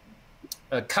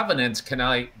covenants can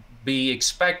I be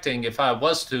expecting if I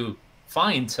was to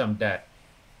find some debt?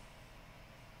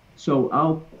 So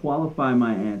I'll qualify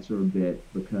my answer a bit,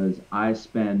 because I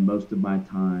spend most of my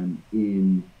time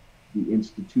in the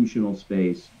institutional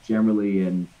space, generally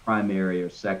in primary or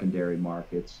secondary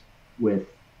markets, with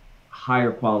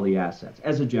higher quality assets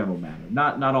as a general matter.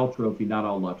 Not all trophy, not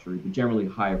all luxury, but generally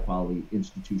higher quality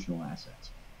institutional assets.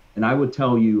 And I would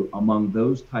tell you, among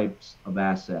those types of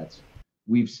assets,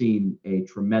 we've seen a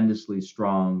tremendously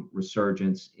strong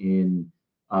resurgence in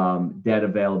debt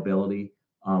availability,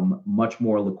 much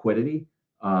more liquidity.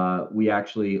 We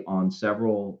actually, in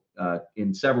several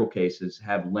cases,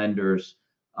 have lenders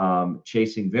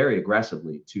chasing very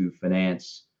aggressively to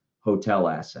finance hotel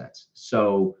assets.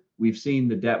 So we've seen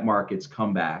the debt markets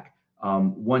come back.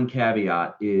 One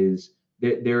caveat is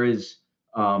that there is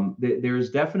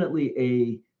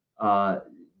definitely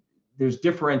there's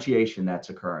differentiation that's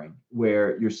occurring,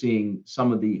 where you're seeing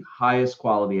some of the highest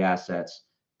quality assets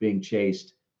being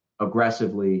chased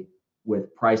aggressively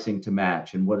with pricing to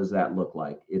match. And what does that look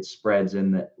like? It spreads in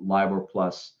the LIBOR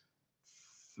plus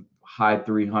high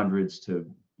 300s to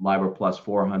LIBOR plus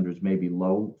 400s, maybe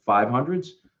low 500s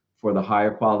for the higher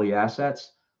quality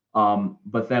assets.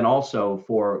 But then also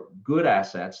for good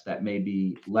assets that may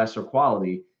be lesser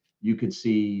quality, you could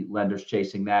see lenders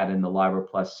chasing that in the LIBOR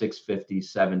plus 650,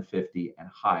 750 and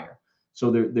higher. So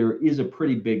there is a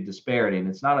pretty big disparity, and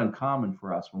it's not uncommon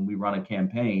for us when we run a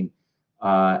campaign.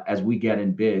 As we get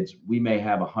in bids, we may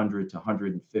have 100 to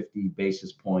 150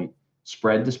 basis point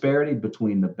spread disparity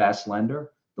between the best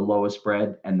lender, the lowest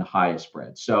spread, and the highest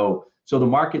spread. So the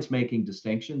market's making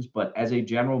distinctions, but as a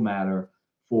general matter,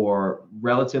 for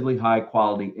relatively high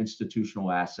quality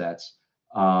institutional assets,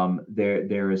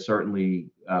 there is certainly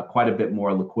quite a bit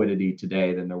more liquidity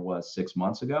today than there was 6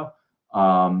 months ago.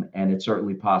 And it's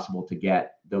certainly possible to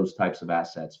get those types of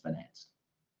assets financed.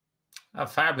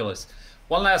 Fabulous.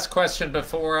 One last question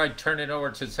before I turn it over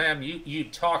to Sam. You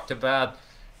talked about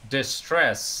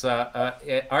distress.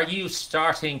 Are you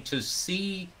starting to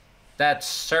see that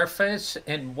surface?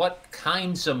 In what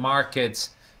kinds of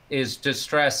markets is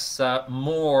distress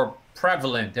more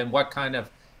prevalent, and what kind of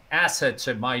assets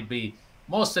it might be?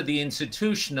 Most of the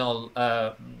institutional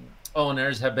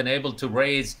owners have been able to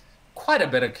raise quite a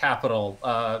bit of capital,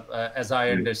 as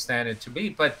I understand it to be.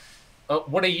 But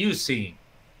what are you seeing?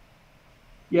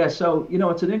 Yeah, so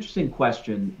it's an interesting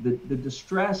question. The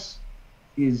distress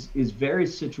is very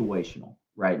situational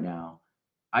right now.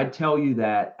 I'd tell you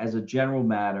that as a general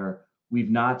matter, we've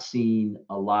not seen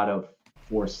a lot of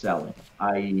forced selling,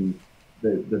 i.e.,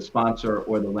 the sponsor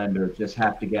or the lender just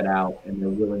have to get out and they're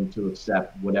willing to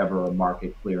accept whatever a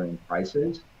market clearing price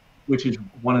is, which is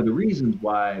one of the reasons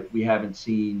why we haven't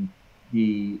seen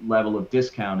the level of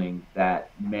discounting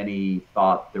that many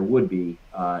thought there would be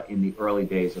in the early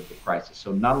days of the crisis.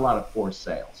 So not a lot of forced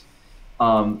sales.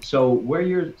 So where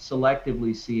you're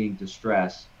selectively seeing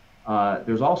distress,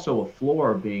 there's also a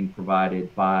floor being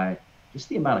provided by just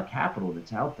the amount of capital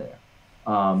that's out there.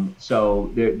 So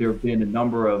there have been a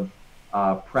number of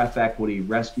pref equity,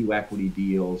 rescue equity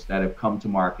deals that have come to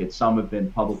market. Some have been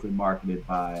publicly marketed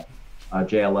by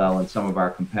JLL and some of our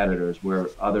competitors, where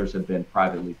others have been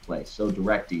privately placed, so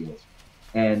direct deals.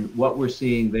 And what we're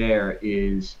seeing there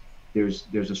is there's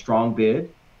a strong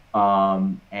bid,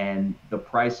 and the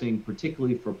pricing,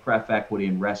 particularly for pref equity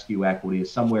and rescue equity, is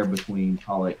somewhere between,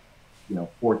 call it,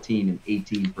 14 and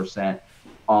 18%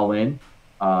 all in.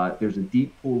 There's a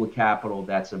deep pool of capital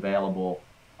that's available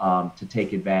to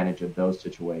take advantage of those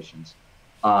situations.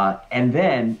 And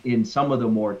then in some of the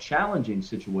more challenging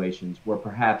situations where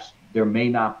perhaps there may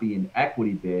not be an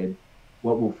equity bid,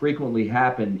 what will frequently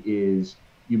happen is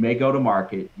you may go to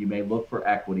market, you may look for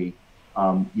equity,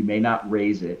 you may not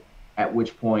raise it, at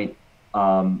which point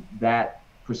that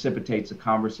precipitates a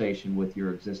conversation with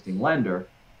your existing lender.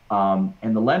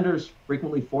 And the lender's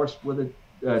frequently forced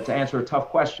to answer a tough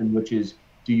question, which is,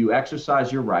 do you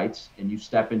exercise your rights and you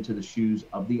step into the shoes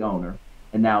of the owner,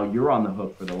 and now you're on the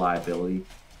hook for the liability,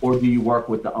 or do you work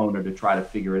with the owner to try to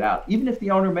figure it out, even if the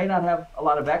owner may not have a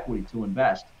lot of equity to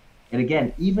invest? And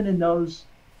again, even in those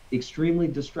extremely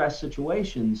distressed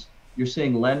situations, you're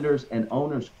seeing lenders and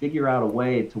owners figure out a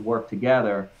way to work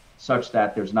together such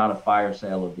that there's not a fire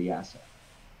sale of the asset.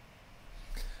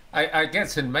 I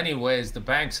guess in many ways, the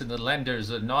banks and the lenders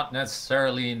are not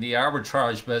necessarily in the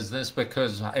arbitrage business,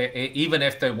 because even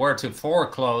if they were to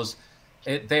foreclose,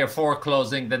 they are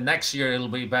foreclosing the next year it'll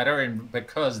be better. And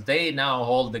because they now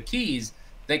hold the keys,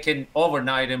 they can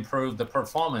overnight improve the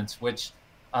performance, which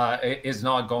is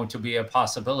not going to be a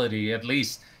possibility, at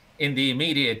least in the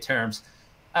immediate terms.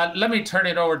 Let me turn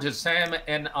it over to Sam,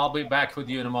 and I'll be back with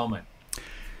you in a moment.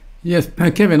 Yes,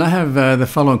 Kevin, I have the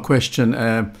following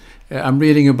question. I'm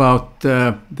reading about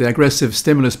the aggressive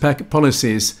stimulus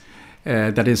policies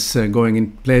that is going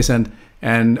in place,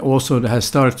 and also has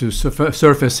started to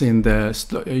surface in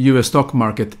the U.S. stock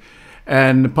market,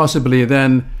 and possibly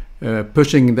then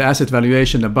pushing the asset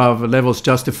valuation above levels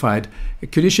justified.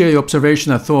 Could you share your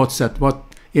observation and thoughts at what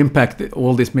impact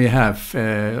all this may have?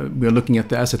 We're looking at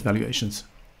the asset valuations.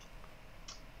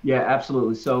 Yeah,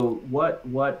 absolutely. So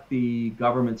what the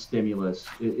government stimulus,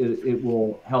 it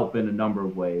will help in a number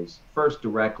of ways. First,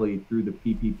 directly through the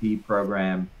PPP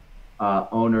program,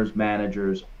 owners,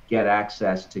 managers get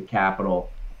access to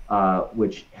capital,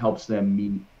 which helps them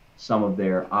meet some of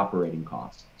their operating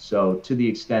costs. So to the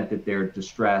extent that there are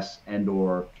distress and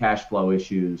or cash flow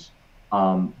issues,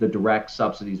 the direct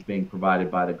subsidies being provided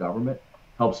by the government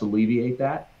helps alleviate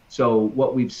that. So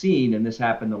what we've seen, and this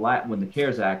happened when the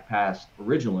CARES Act passed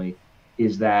originally,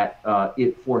 is that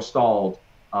it forestalled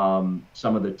some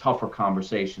of the tougher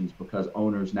conversations because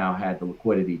owners now had the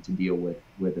liquidity to deal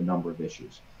with a number of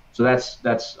issues. So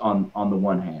that's on the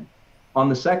one hand. On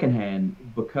the second hand,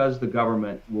 because the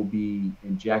government will be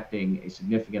injecting a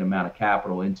significant amount of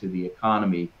capital into the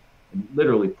economy and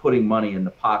literally putting money in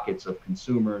the pockets of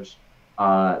consumers,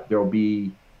 there will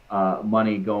be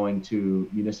money going to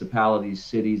municipalities,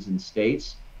 cities, and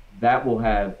states. That will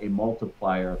have a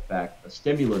multiplier effect, a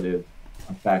stimulative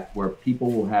effect where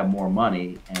people will have more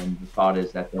money, and the thought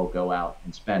is that they'll go out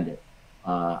and spend it.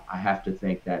 I have to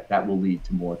think that that will lead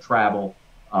to more travel,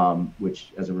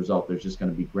 which as a result, there's just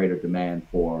going to be greater demand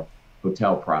for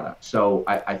hotel products. So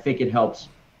I think it helps,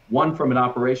 one, from an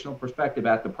operational perspective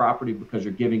at the property because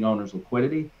you're giving owners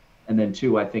liquidity. And then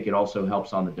two, I think it also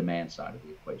helps on the demand side of the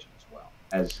equation as well,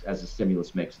 as the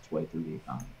stimulus makes its way through the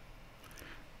economy.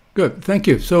 Good, thank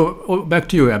you. So back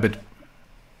to you, Abid.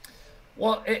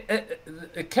 Well,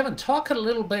 Kevin, talk a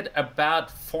little bit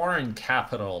about foreign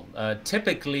capital.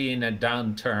 Typically in a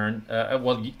downturn,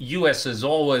 well, U.S. has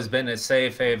always been a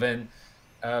safe haven.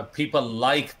 People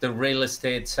like the real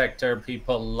estate sector.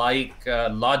 People like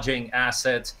lodging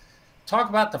assets. Talk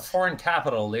about the foreign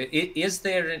capital. Is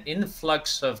there an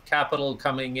influx of capital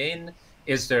coming in?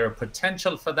 Is there a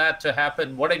potential for that to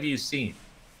happen? What have you seen?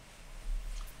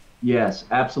 Yes,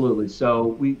 absolutely. So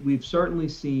we've certainly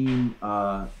seen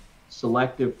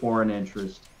selective foreign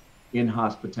interest in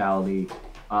hospitality,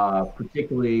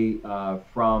 particularly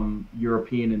from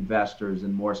European investors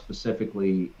and more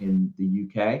specifically in the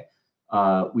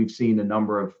UK. We've seen a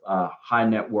number of high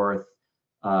net worth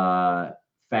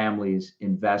families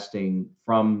investing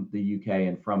from the UK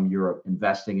and from Europe,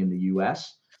 investing in the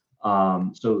US.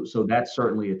 So that's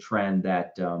certainly a trend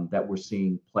that we're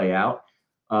seeing play out.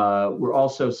 We're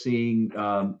also seeing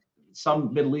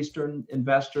some Middle Eastern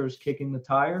investors kicking the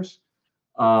tires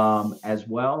as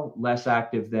well, less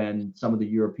active than some of the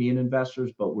European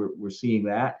investors, but we're seeing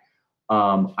that.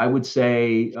 I would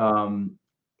say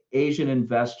Asian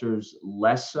investors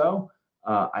less so.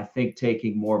 I think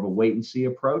taking more of a wait and see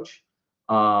approach.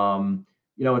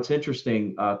 It's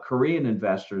interesting. Korean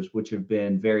investors, which have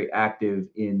been very active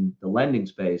in the lending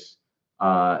space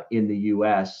in the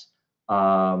U.S.,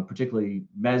 particularly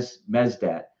mezz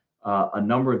debt, a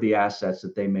number of the assets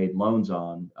that they made loans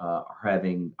on are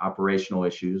having operational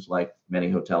issues, like many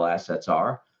hotel assets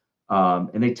are.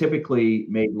 And they typically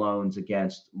made loans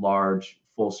against large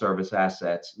full-service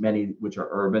assets, many which are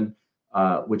urban,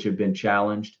 which have been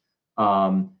challenged.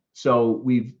 So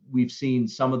we've seen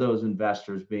some of those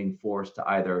investors being forced to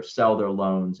either sell their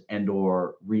loans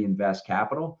and/or reinvest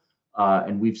capital.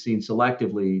 And we've seen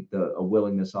selectively a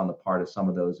willingness on the part of some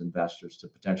of those investors to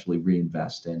potentially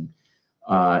reinvest in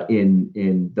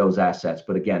those assets.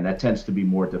 But again, that tends to be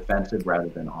more defensive rather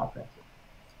than offensive.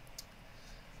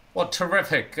 Well,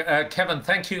 terrific. Kevin,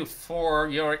 thank you for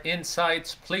your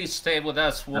insights. Please stay with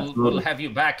us. We'll have you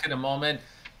back in a moment.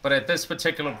 But at this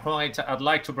particular point, I'd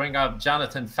like to bring up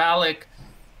Jonathan Falik.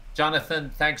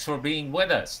 Jonathan, thanks for being with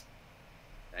us.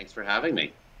 Thanks for having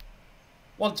me.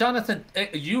 Well, Jonathan,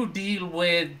 you deal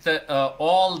with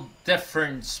all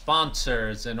different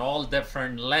sponsors and all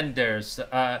different lenders.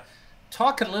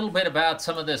 Talk a little bit about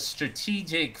some of the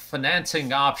strategic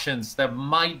financing options that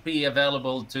might be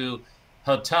available to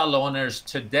hotel owners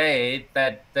today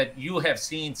that you have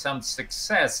seen some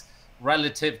success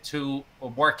relative to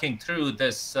working through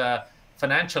this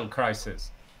financial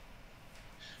crisis.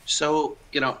 So,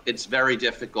 it's very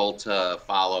difficult to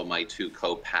follow my two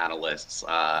co-panelists.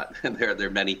 There are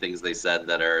many things they said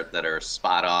that are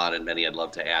spot on, and many I'd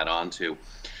love to add on to.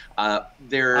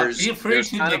 Feel free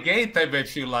to negate them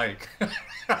if you like.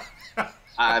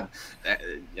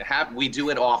 We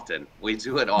do it often. We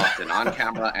do it often on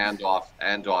camera and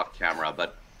off camera.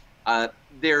 But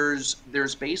there's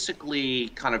basically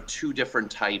kind of two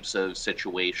different types of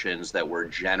situations that we're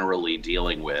generally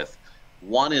dealing with.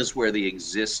 One is where the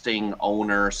existing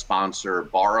owner, sponsor,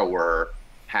 borrower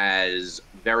has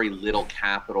very little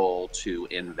capital to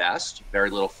invest, very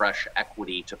little fresh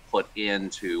equity to put in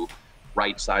to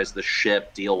right-size the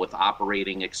ship, deal with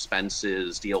operating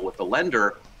expenses, deal with the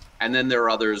lender. And then there are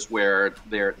others where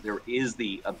there is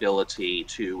the ability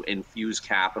to infuse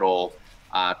capital,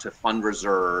 to fund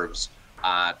reserves,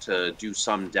 to do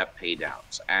some debt pay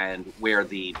downs. And where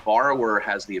the borrower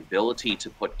has the ability to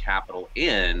put capital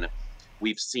in,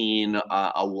 we've seen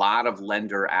a lot of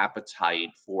lender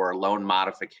appetite for loan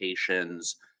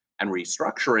modifications and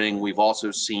restructuring. We've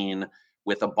also seen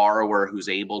with a borrower who's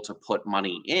able to put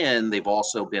money in, they've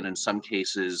also been in some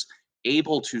cases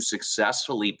able to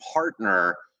successfully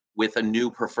partner with a new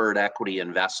preferred equity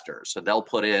investor. So they'll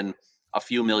put in a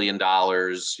few $1 million,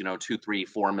 $2, $3,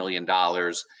 $4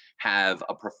 million, have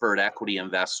a preferred equity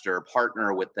investor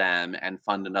partner with them and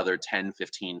fund another 10,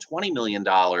 15, $20 million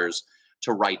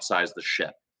to right-size the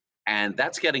ship. And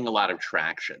that's getting a lot of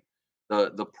traction.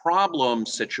 The problem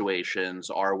situations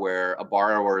are where a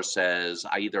borrower says,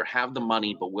 I either have the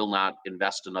money but will not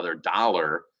invest another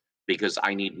dollar because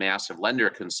I need massive lender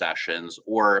concessions,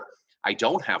 or I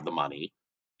don't have the money,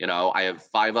 I have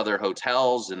 5 other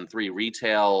hotels and 3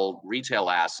 retail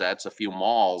assets, a few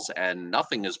malls, and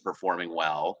nothing is performing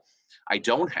well. I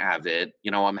don't have it.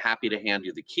 I'm happy to hand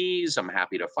you the keys. I'm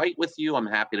happy to fight with you. I'm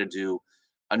happy to do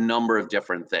a number of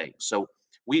different things. So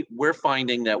we're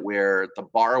finding that where the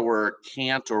borrower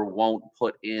can't or won't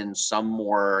put in some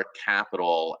more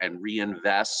capital and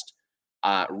reinvest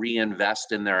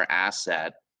in their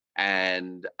asset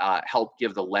and help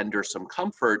give the lender some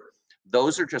comfort,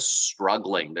 those are just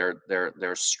struggling.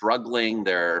 They're struggling.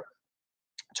 Their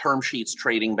term sheets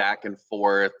trading back and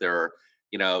forth. They're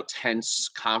tense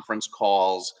conference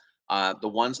calls. The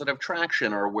ones that have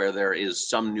traction are where there is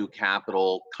some new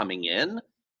capital coming in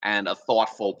and a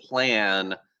thoughtful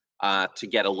plan to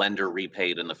get a lender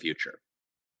repaid in the future.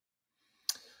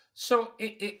 So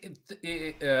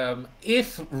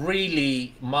if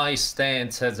really my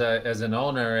stance as an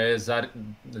owner is I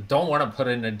don't want to put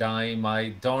in a dime, I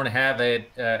don't have it,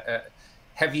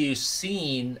 have you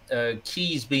seen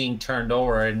keys being turned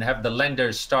over, and have the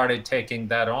lenders started taking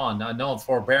that on? I know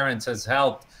forbearance has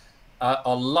helped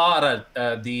a lot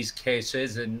of these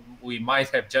cases, and we might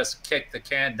have just kicked the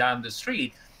can down the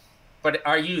street. But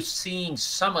are you seeing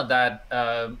some of that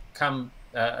come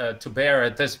to bear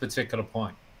at this particular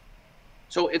point?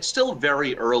 So it's still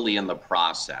very early in the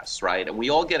process, right? And we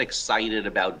all get excited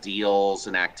about deals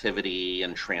and activity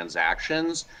and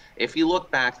transactions. If you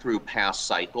look back through past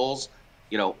cycles,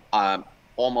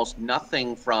 almost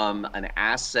nothing from an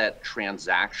asset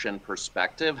transaction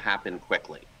perspective happened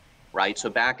quickly, right? So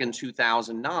back in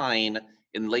 2009,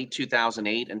 in late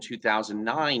 2008 and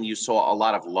 2009, you saw a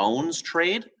lot of loans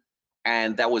trade.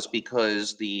 And that was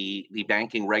because the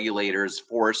banking regulators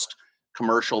forced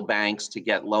commercial banks to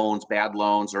get loans, bad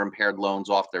loans or impaired loans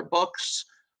off their books.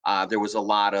 There was a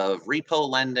lot of repo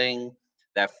lending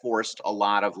that forced a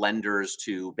lot of lenders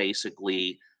to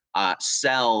basically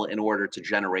sell in order to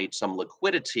generate some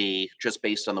liquidity just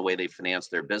based on the way they finance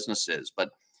their businesses. But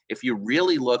if you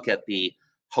really look at the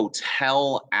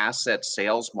hotel asset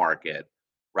sales market,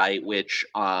 right, which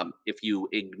if you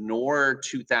ignore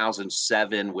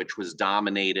 2007, which was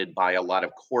dominated by a lot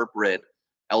of corporate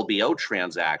LBO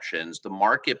transactions, the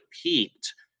market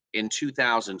peaked in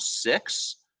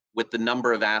 2006 with the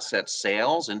number of asset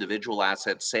sales, individual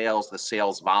asset sales, the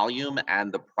sales volume, and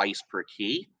the price per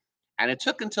key. And it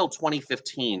took until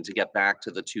 2015 to get back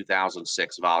to the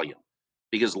 2006 volume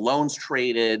because loans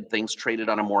traded, things traded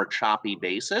on a more choppy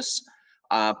basis.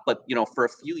 But for a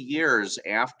few years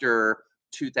after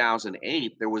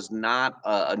 2008, there was not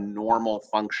a normal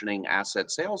functioning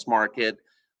asset sales market.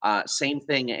 Same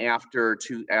thing after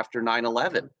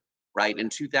 9/11, right? In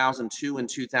 2002 and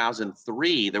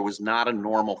 2003, there was not a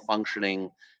normal functioning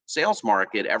sales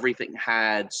market. Everything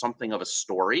had something of a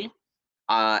story.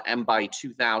 And by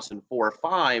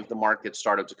 2004-05, the market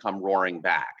started to come roaring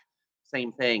back.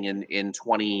 Same thing in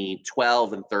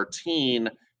 2012 and 13,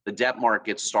 the debt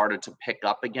market started to pick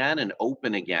up again and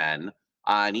open again.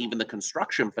 And even the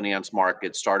construction finance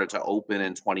market started to open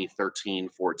in 2013,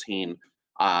 14,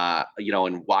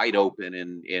 and wide open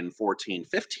in 14,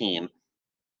 15.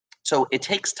 So it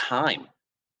takes time.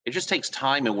 It just takes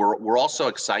time. And we're also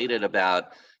excited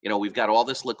about, we've got all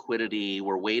this liquidity.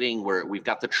 We're waiting. We've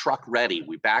got the truck ready.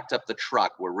 We backed up the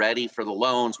truck. We're ready for the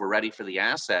loans. We're ready for the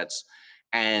assets.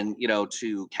 And,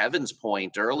 to Kevin's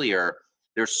point earlier,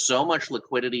 there's so much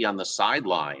liquidity on the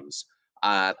sidelines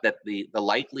that the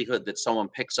likelihood that someone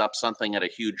picks up something at a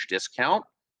huge discount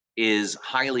is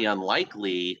highly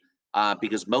unlikely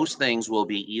because most things will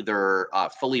be either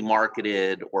fully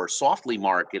marketed or softly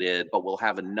marketed, but we'll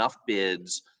have enough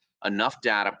bids, enough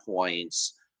data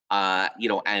points,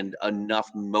 and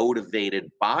enough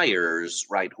motivated buyers,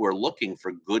 right, who are looking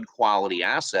for good quality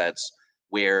assets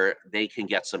where they can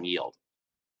get some yield.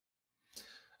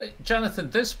 Jonathan,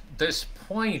 this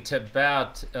point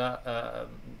about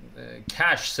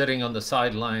cash sitting on the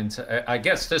sidelines, I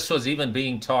guess this was even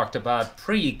being talked about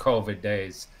pre-COVID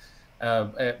days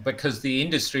because the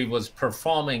industry was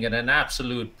performing at an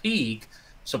absolute peak.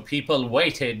 So people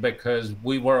waited because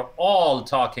we were all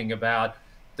talking about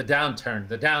the downturn,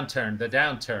 the downturn, the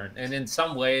downturn. And in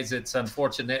some ways, it's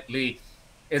unfortunately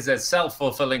is a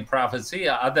self-fulfilling prophecy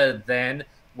other than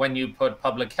when you put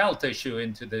public health issue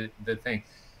into the thing.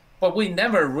 But we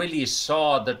never really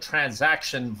saw the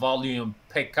transaction volume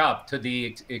pick up to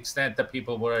the extent that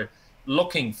people were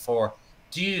looking for.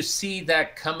 Do you see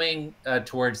that coming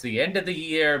towards the end of the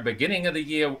year, beginning of the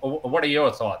year? What are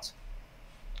your thoughts?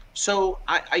 So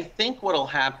I think what'll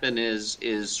happen is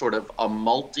sort of a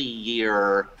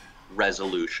multi-year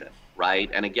resolution, right?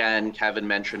 And again, Kevin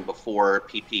mentioned before,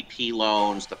 PPP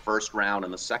loans, the first round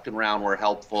and the second round were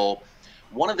helpful.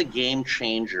 one of the game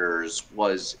changers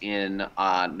was in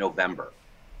November,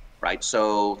 right?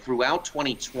 So throughout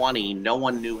 2020, no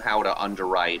one knew how to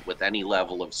underwrite with any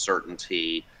level of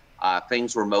certainty.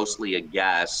 Things were mostly a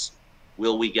guess.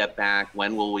 Will we get back?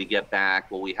 When will we get back?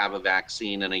 Will we have a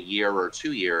vaccine in a year or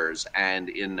 2 years? And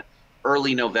in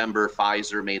early November,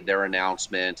 Pfizer made their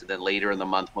announcement. And then later in the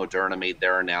month, Moderna made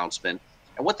their announcement.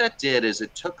 And what that did is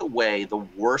it took away the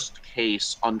worst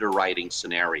case underwriting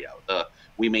scenario.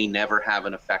 We may never have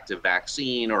an effective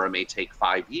vaccine, or it may take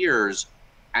 5 years.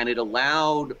 And it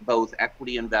allowed both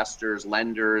equity investors,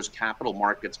 lenders, capital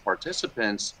markets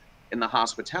participants in the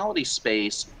hospitality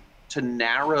space to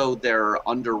narrow their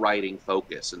underwriting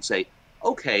focus and say,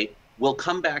 okay, we'll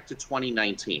come back to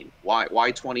 2019. Why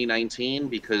 2019?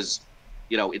 Because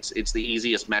it's the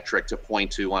easiest metric to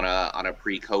point to on a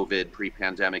pre-COVID,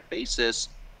 pre-pandemic basis.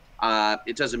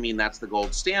 It doesn't mean that's the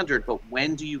gold standard, but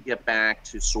when do you get back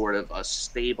to sort of a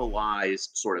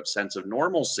stabilized sort of sense of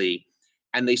normalcy?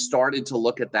 And they started to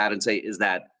look at that and say, is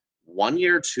that 1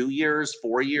 year, 2 years,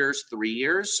 4 years, 3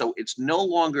 years? So it's no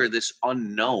longer this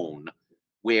unknown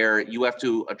where you have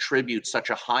to attribute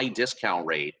such a high discount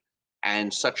rate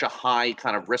and such a high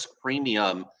kind of risk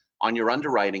premium on your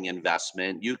underwriting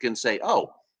investment. You can say,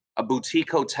 oh, a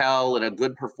boutique hotel in a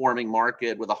good performing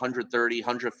market with 130,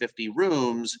 150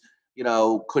 rooms,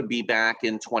 could be back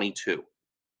in 22.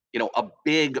 A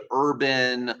big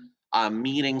urban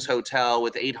meetings hotel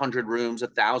with 800 rooms,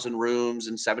 1,000 rooms,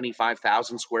 and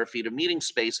 75,000 square feet of meeting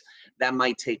space, that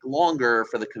might take longer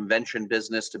for the convention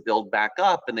business to build back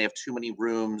up, and they have too many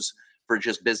rooms for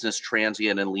just business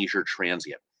transient and leisure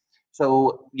transient.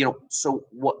 So,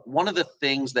 one of the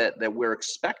things that we're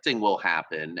expecting will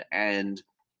happen, and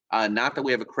not that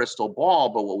we have a crystal ball,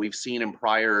 but what we've seen in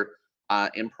prior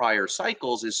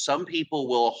cycles is some people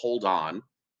will hold on.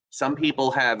 Some people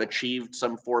have achieved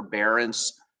some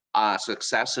forbearance,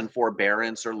 success in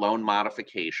forbearance or loan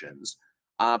modifications.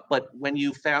 But when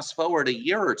you fast forward a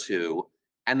year or two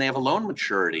and they have a loan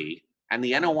maturity and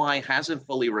the NOI hasn't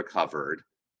fully recovered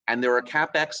and there are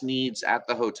CapEx needs at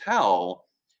the hotel,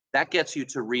 that gets you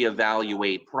to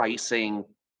reevaluate pricing,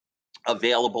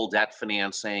 available debt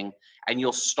financing, and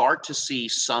you'll start to see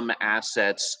some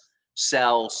assets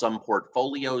sell, some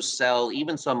portfolios sell,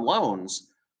 even some loans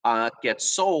get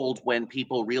sold when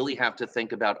people really have to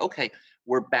think about, okay,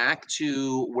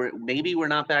 maybe we're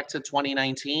not back to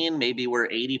 2019, maybe we're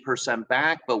 80%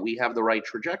 back, but we have the right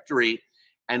trajectory.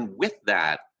 And with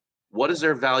that, what is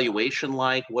their valuation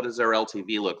like? What does their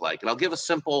LTV look like? And I'll give a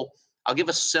simple,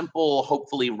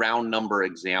 hopefully round number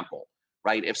example,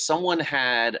 right? If someone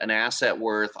had an asset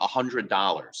worth $100,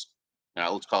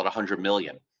 let's call it 100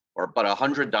 million, but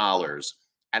 $100,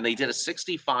 and they did a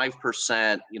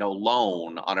 65%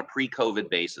 loan on a pre-COVID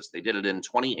basis. They did it in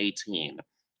 2018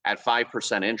 at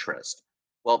 5% interest.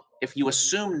 Well, if you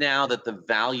assume now that the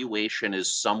valuation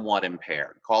is somewhat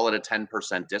impaired, call it a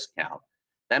 10% discount,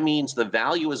 that means the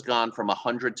value has gone from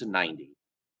 100 to 90.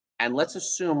 And let's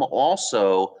assume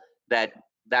also that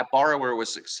that borrower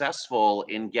was successful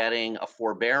in getting a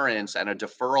forbearance and a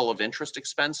deferral of interest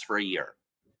expense for a year,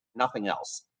 nothing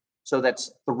else. So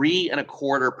that's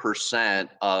 3.25%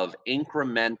 of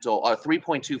incremental,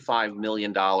 $3.25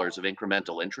 million of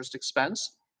incremental interest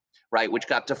expense, right, which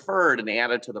got deferred and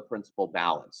added to the principal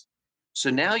balance. So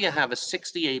now you have a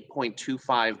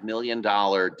 $68.25 million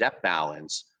debt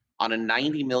balance on a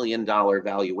 $90 million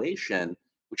valuation,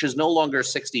 which is no longer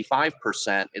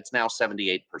 65%, it's now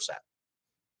 78%.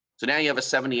 So now you have a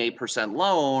 78%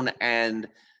 loan, and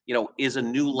is a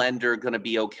new lender going to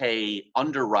be okay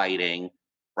underwriting,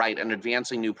 right, and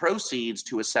advancing new proceeds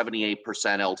to a 78%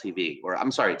 LTV, or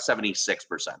I'm sorry,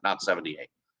 76%, not 78.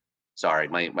 Sorry,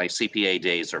 my CPA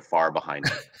days are far behind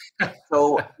me.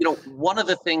 So, one of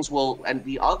the things and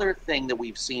the other thing that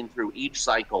we've seen through each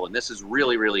cycle, and this is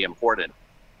really, really important,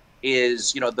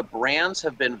 is, the brands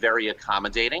have been very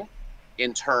accommodating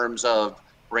in terms of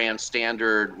brand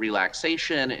standard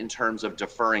relaxation, in terms of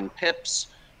deferring PIPs,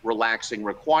 relaxing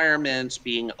requirements,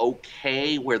 being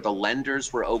okay where the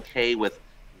lenders were okay with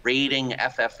rating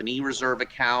FF&E reserve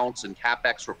accounts and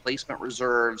CapEx replacement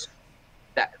reserves.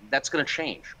 That's going to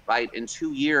change, right? In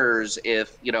 2 years,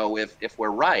 if we're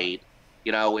right,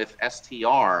 if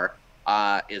STR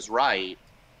is right,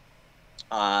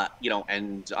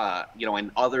 and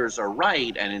others are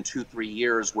right, and in 2-3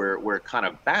 years we're kind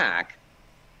of back,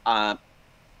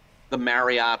 the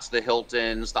Marriotts, the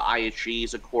Hiltons, the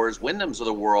IHGs, Accors, Wyndhams of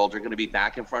the world are going to be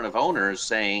back in front of owners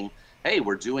saying, hey,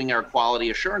 we're doing our quality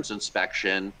assurance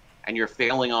inspection and you're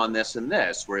failing on this and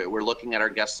this. We're looking at our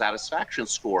guest satisfaction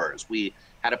scores. We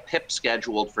had a PIP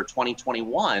scheduled for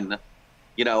 2021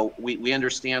 we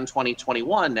understand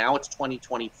 2021, now it's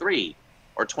 2023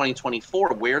 or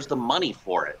 2024. Where's the money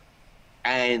for it?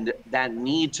 And that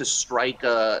need to stroke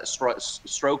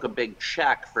a big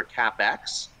check for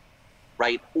CapEx,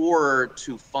 right? Or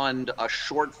to fund a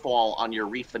shortfall on your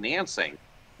refinancing,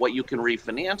 what you can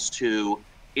refinance to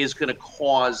is going to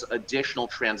cause additional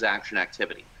transaction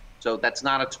activity. So that's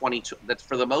not that's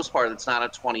for the most part, it's not a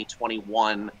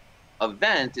 2021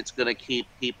 event. It's going to keep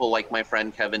people like my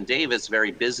friend Kevin Davis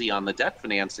very busy on the debt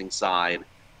financing side,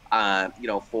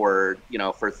 for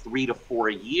 3 to 4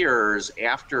 years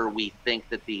after we think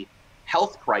that the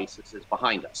health crisis is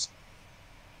behind us.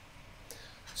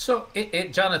 So,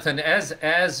 Jonathan,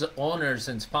 as owners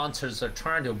and sponsors are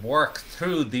trying to work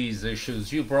through these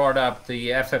issues, you brought up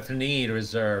the FF&E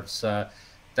reserves that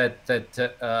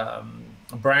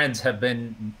brands have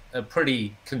been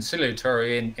pretty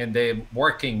conciliatory and they're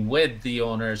working with the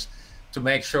owners to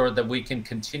make sure that we can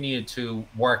continue to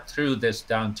work through this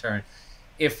downturn.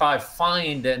 If I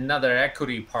find another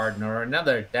equity partner or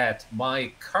another debt,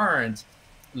 my current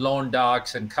loan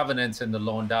docs and covenants in the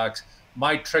loan docs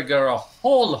might trigger a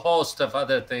whole host of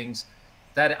other things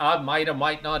that I might or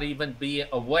might not even be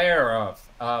aware of.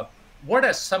 What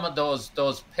are some of those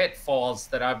pitfalls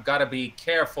that I've got to be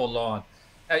careful on?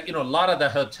 A lot of the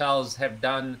hotels have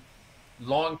done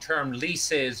long-term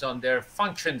leases on their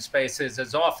function spaces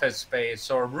as office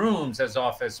space or rooms as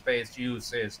office space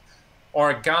uses,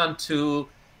 or gone to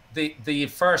the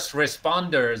first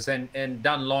responders and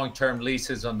done long-term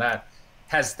leases on that.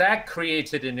 Has that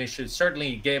created an issue?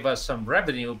 Certainly gave us some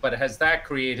revenue, but has that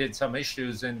created some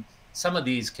issues in some of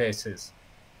these cases?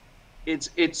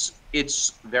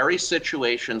 It's very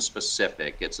situation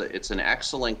specific. It's an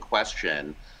excellent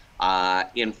question.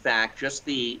 In fact, just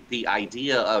the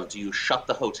idea of, do you shut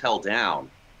the hotel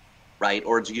down, right,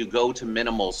 or do you go to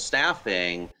minimal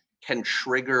staffing, can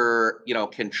trigger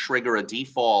a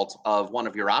default of one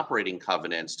of your operating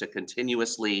covenants to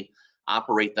continuously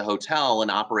operate the hotel and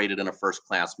operate it in a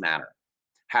first-class manner.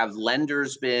 Have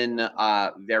lenders been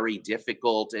very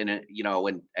difficult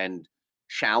and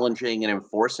challenging in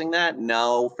enforcing that?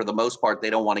 No, for the most part, they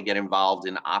don't want to get involved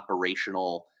in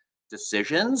operational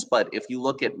decisions. But if you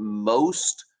look at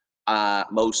most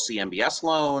CMBS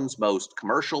loans, most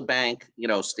commercial bank,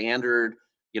 standard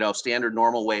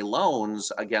normal way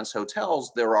loans against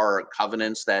hotels, there are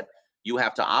covenants that you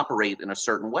have to operate in a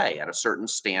certain way at a certain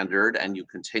standard, and you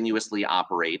continuously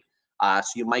operate. So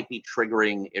you might be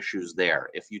triggering issues there.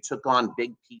 If you took on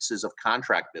big pieces of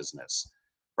contract business,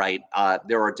 right,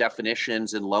 there are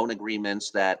definitions in loan agreements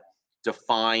that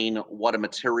define what a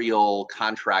material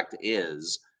contract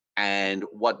is and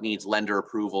what needs lender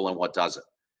approval and what doesn't.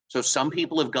 So some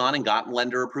people have gone and gotten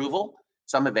lender approval.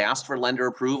 Some have asked for lender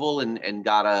approval and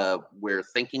we're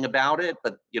thinking about it,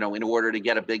 but in order to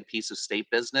get a big piece of state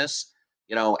business,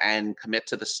 and commit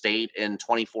to the state in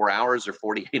 24 hours or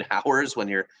 48 hours when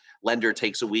your lender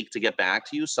takes a week to get back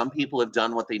to you, some people have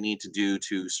done what they need to do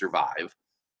to survive.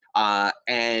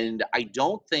 And I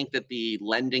don't think that the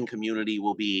lending community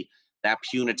will be that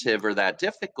punitive or that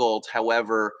difficult.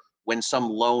 However, when some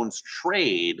loans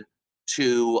trade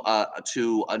to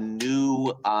a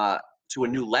new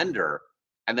lender,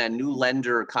 and that new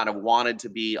lender kind of wanted to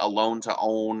be a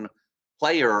loan-to-own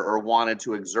player or wanted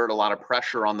to exert a lot of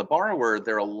pressure on the borrower,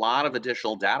 there are a lot of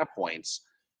additional data points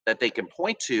that they can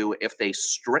point to if they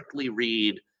strictly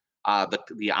read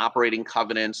the operating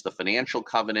covenants, the financial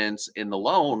covenants in the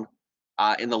loan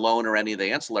or any of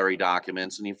the ancillary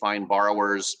documents, and you find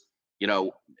borrowers,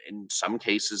 in some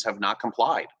cases have not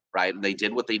complied, right? And they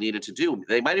did what they needed to do.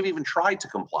 They might have even tried to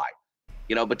comply,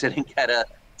 but didn't get a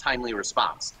timely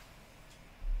response.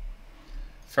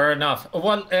 Fair enough.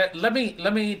 Well, let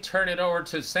me turn it over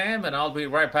to Sam, and I'll be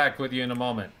right back with you in a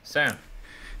moment. Sam.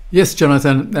 Yes,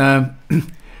 Jonathan.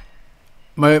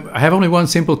 I have only one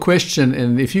simple question,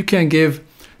 and if you can give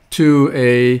to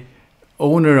a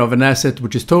owner of an asset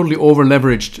which is totally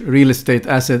over-leveraged real estate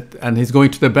asset, and he's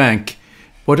going to the bank,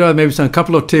 what are maybe a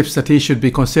couple of tips that he should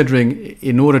be considering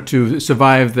in order to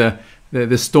survive the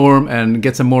storm and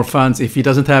get some more funds if he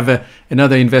doesn't have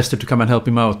another investor to come and help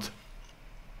him out?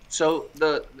 So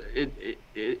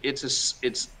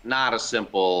it's not a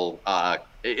simple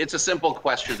it's a simple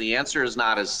question. The answer is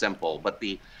not as simple, but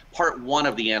the part one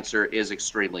of the answer is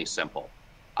extremely simple.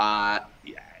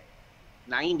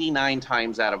 99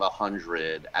 times out of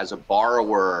 100, as a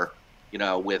borrower,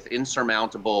 with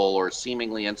insurmountable or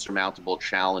seemingly insurmountable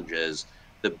challenges,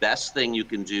 the best thing you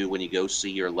can do when you go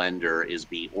see your lender is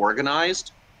be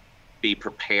organized, be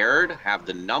prepared, have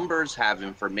the numbers, have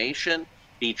information,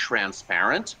 be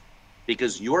transparent,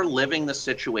 because you're living the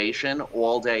situation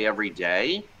all day, every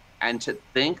day. And to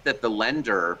think that the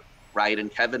lender, right,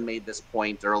 and Kevin made this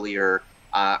point earlier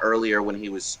when he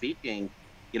was speaking,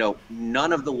 you know,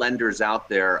 none of the lenders out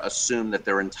there assume that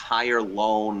their entire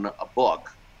loan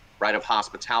book, right, of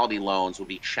hospitality loans will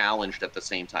be challenged at the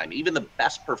same time. Even the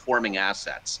best performing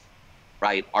assets,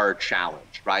 right, are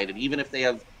challenged, right? And even if they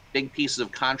have big pieces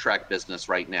of contract business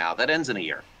right now, that ends in a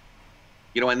year,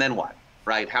 you know, and then what,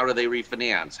 right? How do they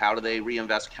refinance? How do they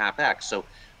reinvest CapEx? So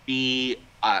be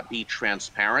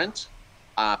transparent,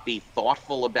 be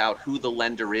thoughtful about who the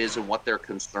lender is and what their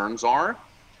concerns are.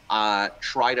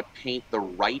 Try to paint the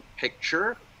right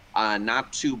picture,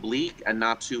 not too bleak and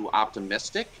not too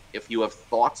optimistic. If you have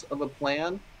thoughts of a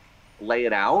plan, lay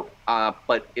it out.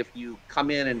 But if you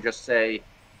come in and just say,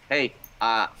 hey,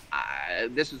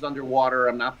 this is underwater,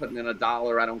 I'm not putting in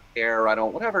 $1, I don't care, I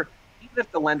don't, whatever, even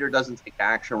if the lender doesn't take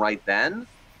action right then,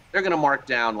 they're going to mark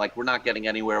down, like, we're not getting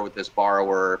anywhere with this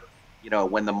borrower. You know,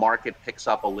 when the market picks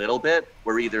up a little bit,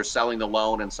 we're either selling the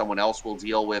loan and someone else will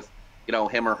deal with, you know,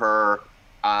 him or her,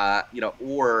 you know,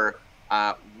 or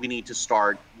we need to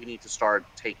start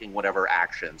taking whatever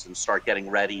actions and start getting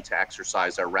ready to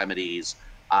exercise our remedies.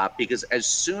 Because as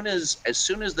soon as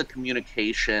the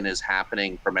communication is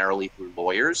happening primarily through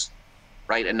lawyers,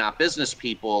 right, and not business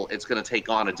people, it's going to take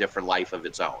on a different life of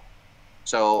its own.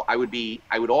 So I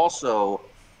would also,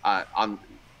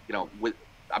 you know,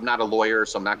 I'm not a lawyer,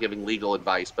 so I'm not giving legal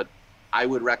advice, but I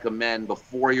would recommend,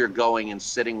 before you're going and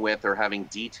sitting with or having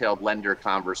detailed lender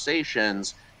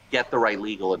conversations, get the right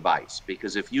legal advice.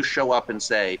 Because if you show up and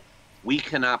say, we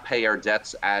cannot pay our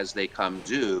debts as they come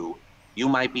due, you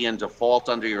might be in default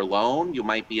under your loan, you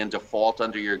might be in default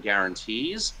under your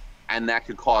guarantees, and that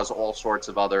could cause all sorts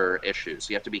of other issues.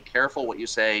 So you have to be careful what you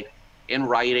say in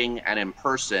writing and in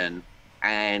person.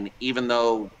 And even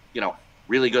though, you know,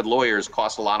 really good lawyers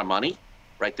cost a lot of money,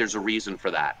 right, there's a reason for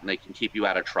that, and they can keep you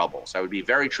out of trouble. So I would be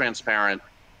very transparent,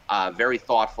 very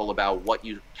thoughtful about what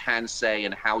you can say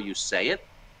and how you say it,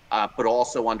 but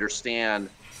also understand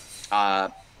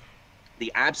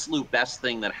the absolute best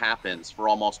thing that happens for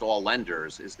almost all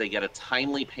lenders is they get a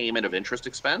timely payment of interest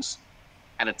expense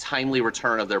and a timely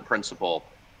return of their principal,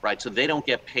 right? So they don't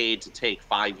get paid to take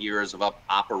 5 years of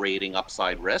operating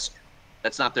upside risk.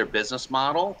 That's not their business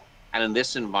model. And in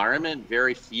this environment,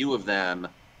 very few of them,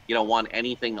 you know, want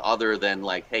anything other than,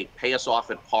 like, hey, pay us off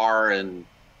at par, and,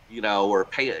 you know, or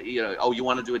pay, you know, oh, you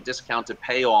want to do a discounted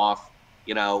payoff,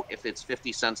 you know, if it's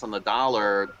 50 cents on the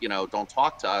dollar, you know, don't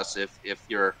talk to us. If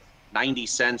you're 90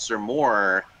 cents or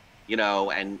more, you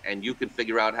know, and you could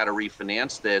figure out how to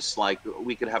refinance this, like,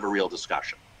 we could have a real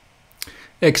discussion.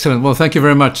 Excellent. Well, thank you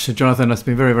very much, Jonathan. That's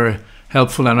been very, very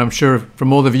helpful. And I'm sure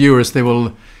from all the viewers, they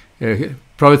will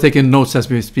probably take in notes as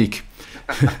we speak.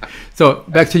 So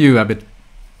back to you, Abid.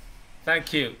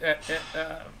 Thank you.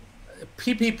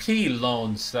 PPP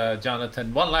loans,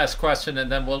 Jonathan. One last question,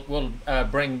 and then we'll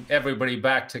bring everybody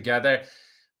back together.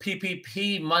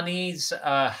 PPP monies,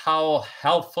 how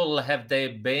helpful have they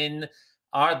been?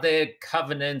 Are there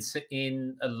covenants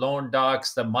in loan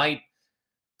docs that might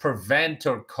prevent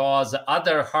or cause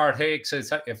other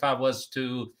heartaches if I was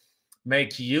to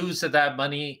make use of that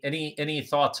money? Any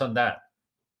thoughts on that?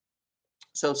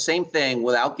 So same thing,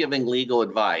 without giving legal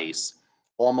advice,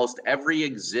 almost every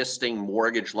existing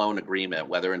mortgage loan agreement,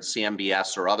 whether in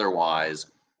CMBS or otherwise,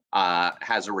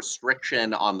 has a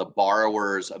restriction on the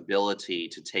borrower's ability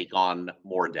to take on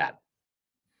more debt.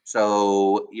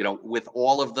 So, you know, with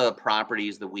all of the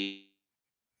properties that we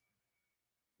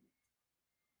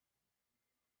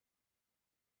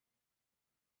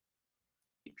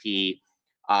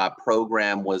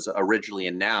program was originally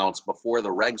announced, before the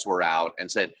regs were out, and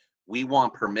said, we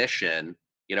want permission,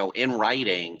 you know, in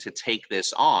writing to take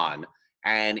this on.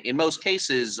 And in most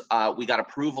cases, we got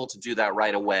approval to do that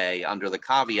right away, under the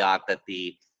caveat that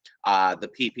the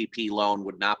PPP loan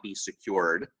would not be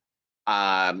secured,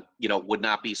 you know, would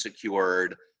not be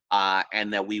secured,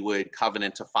 and that we would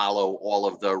covenant to follow all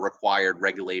of the required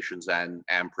regulations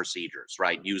and procedures,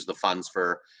 right? Use the funds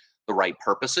for the right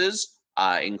purposes,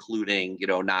 including, you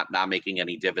know, not making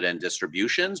any dividend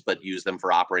distributions, but use them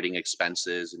for operating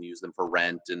expenses and use them for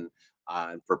rent and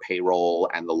for payroll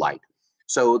and the like.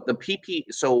 So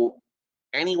so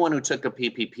anyone who took a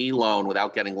PPP loan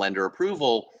without getting lender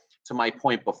approval, to my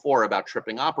point before about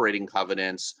tripping operating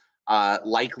covenants,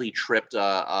 likely tripped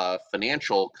a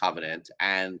financial covenant.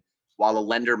 And while a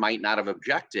lender might not have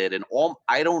objected, and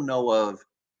I don't know of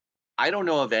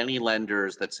any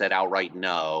lenders that said outright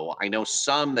no. I know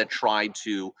some that tried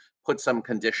to put some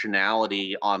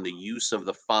conditionality on the use of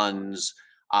the funds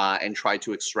and tried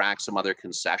to extract some other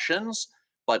concessions.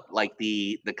 But like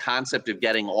the concept of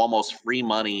getting almost free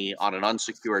money on an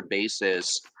unsecured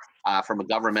basis from a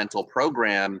governmental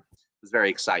program was very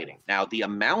exciting. Now, the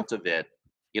amount of it,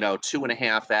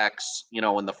 2.5x,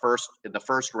 in the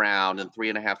first round and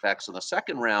 3.5x in the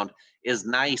second round is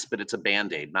nice, but it's a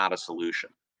Band-Aid, not a solution,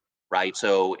 right?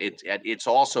 So it's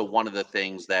also one of the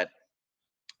things that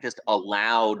just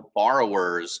allowed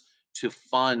borrowers to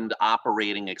fund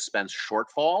operating expense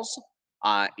shortfalls.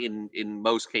 In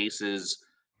most cases,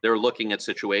 they're looking at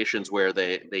situations where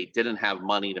they didn't have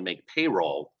money to make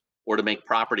payroll or to make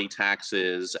property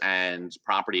taxes and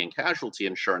property and casualty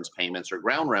insurance payments or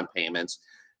ground rent payments.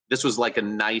 This was like a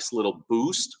nice little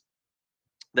boost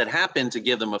that happened to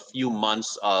give them a few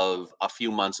months of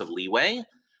leeway,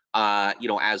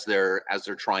 as they're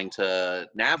trying to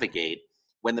navigate.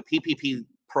 When the PPP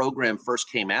program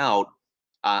first came out,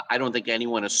 I don't think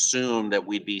anyone assumed that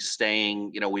we'd be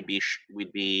staying,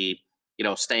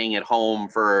 staying at home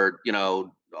for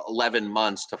 11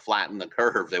 months to flatten the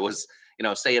curve. It was,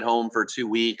 stay at home for 2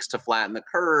 weeks to flatten the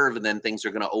curve, and then things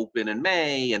are going to open in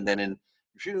May, and then in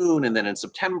June, and then in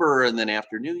September, and then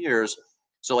after New Year's.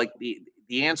 So like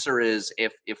the answer is,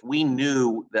 if we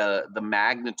knew the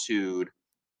magnitude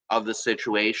of the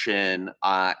situation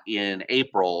in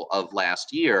April of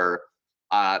last year,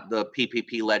 the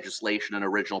PPP legislation and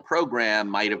original program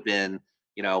might have been,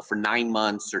 for 9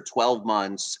 months or 12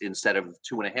 months instead of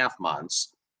 2.5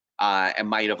 months, and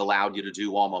might have allowed you to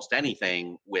do almost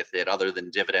anything with it other than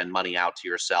dividend money out to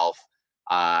yourself.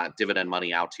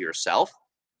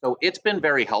 So it's been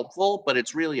very helpful, but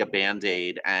it's really a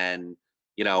Band-Aid, and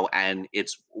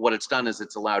what it's done is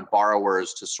it's allowed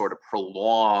borrowers to sort of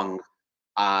prolong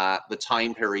the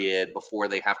time period before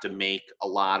they have to make a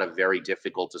lot of very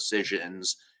difficult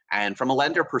decisions. And from a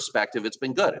lender perspective, it's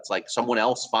been good. It's like someone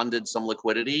else funded some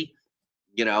liquidity.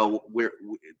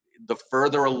 The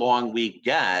further along we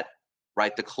get,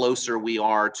 right, the closer we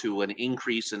are to an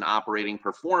increase in operating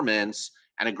performance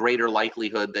and a greater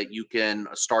likelihood that you can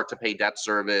start to pay debt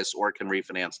service or can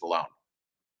refinance the loan.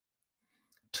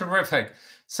 Terrific.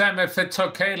 Sam, if it's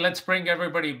okay, let's bring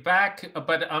everybody back,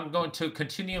 but I'm going to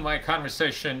continue my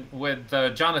conversation with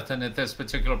Jonathan at this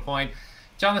particular point.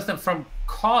 Jonathan, from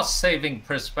cost-saving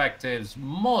perspectives,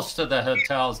 most of the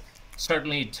hotels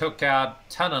certainly took out a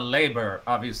ton of labor.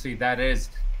 Obviously, that is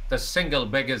the single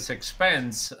biggest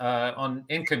expense on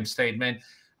income statement.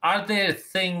 Are there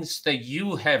things that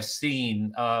you have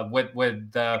seen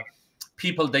with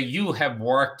people that you have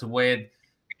worked with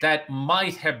that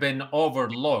might have been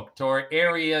overlooked, or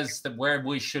areas where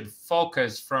we should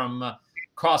focus from a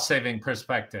cost-saving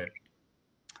perspective?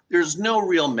 There's no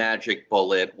real magic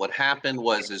bullet. What happened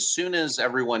was, as soon as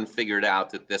everyone figured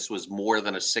out that this was more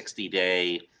than a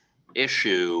 60-day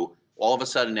issue, all of a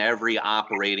sudden every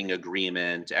operating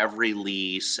agreement, every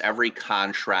lease, every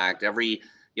contract, every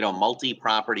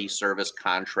multi-property service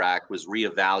contract was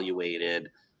reevaluated,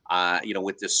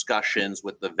 with discussions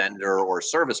with the vendor or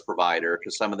service provider,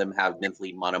 because some of them have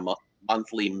monthly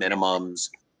minimums,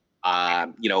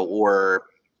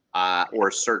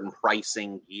 or certain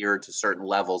pricing geared to certain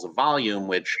levels of volume,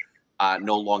 which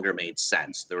no longer made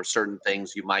sense. There were certain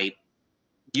things you might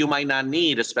not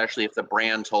need, especially if the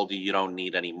brand told you don't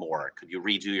need any more. Could you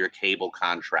redo your cable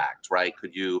contract, right?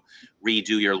 Could you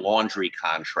redo your laundry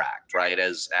contract, right?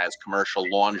 As commercial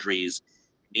laundries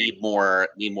need more.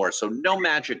 So no real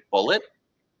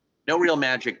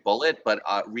magic bullet, but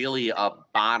really a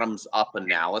bottoms up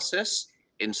analysis.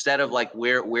 Instead of like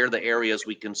where the areas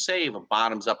we can save, a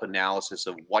bottoms up analysis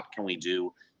of what can we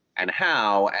do and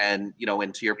how. And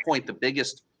and to your point, the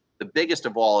biggest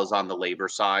of all is on the labor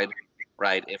side,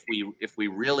 right? If we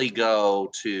really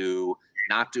go to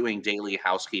not doing daily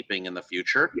housekeeping in the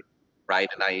future, right?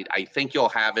 And I think you'll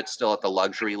have it still at the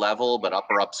luxury level, but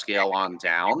upper upscale on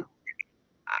down.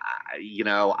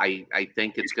 I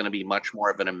think it's going to be much more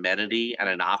of an amenity and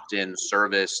an opt-in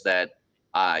service that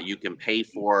you can pay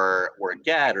for or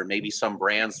get, or maybe some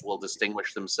brands will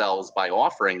distinguish themselves by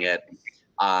offering it.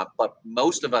 But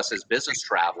most of us as business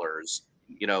travelers,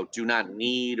 do not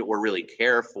need or really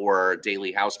care for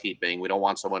daily housekeeping. We don't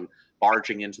want someone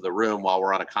barging into the room while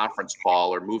we're on a conference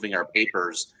call or moving our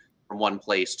papers from one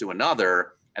place to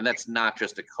another. And that's not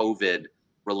just a COVID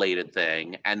related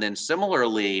thing. And then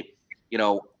similarly,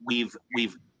 we've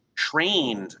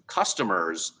trained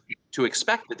customers to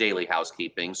expect the daily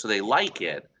housekeeping, so they like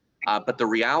it. But the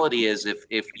reality is, if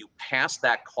you pass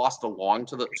that cost along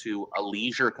to a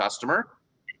leisure customer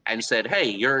and said, hey,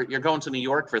 you're going to New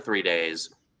York for 3 days,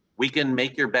 we can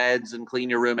make your beds and clean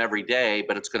your room every day,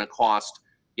 but it's going to cost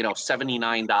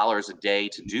 $79 a day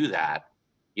to do that.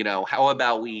 How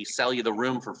about we sell you the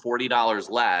room for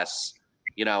 $40 less,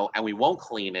 and we won't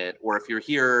clean it, or if you're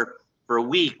here for a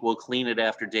week, we'll clean it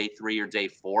after day 3 or day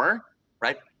 4,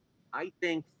 right? I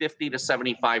think 50 to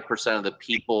 75% of the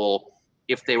people,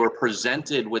 if they were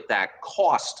presented with that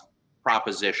cost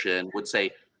proposition, would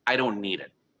say, I don't need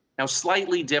it. Now,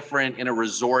 slightly different in a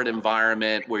resort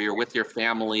environment where you're with your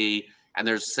family and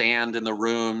there's sand in the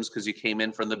rooms because you came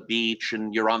in from the beach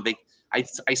and you're on vacation.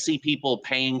 I see people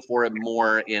paying for it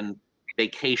more in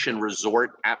vacation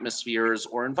resort atmospheres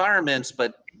or environments,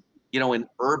 but an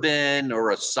urban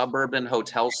or a suburban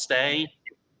hotel stay,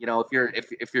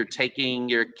 if you're taking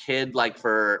your kid like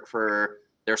for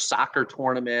their soccer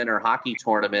tournament or hockey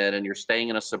tournament and you're staying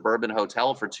in a suburban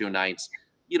hotel for 2 nights,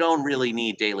 you don't really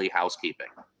need daily housekeeping,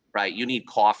 right? You need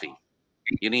coffee.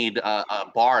 You need a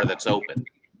bar that's open.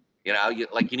 You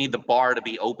need the bar to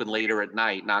be open later at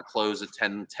night, not close at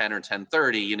 10 or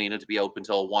 10:30. You need it to be open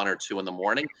till 1 or 2 in the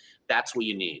morning. That's what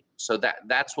you need. So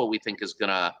that's what we think is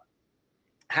gonna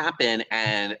happen,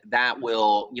 and that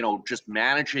will, just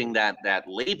managing that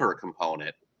labor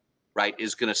component, right,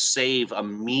 is going to save a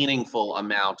meaningful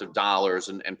amount of dollars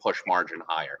and push margin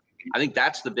higher. I think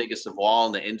that's the biggest of all,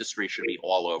 and the industry should be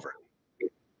all over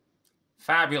it.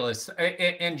 Fabulous.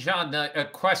 And John, a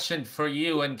question for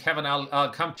you, and Kevin, I'll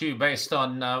come to you based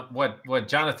on what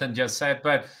Jonathan just said.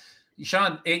 But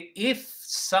John, if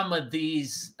some of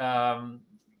these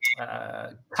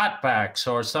cutbacks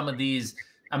or some of these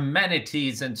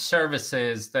amenities and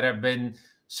services that have been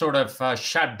sort of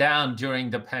shut down during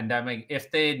the pandemic, if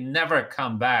they never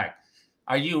come back,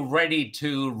 are you ready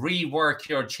to rework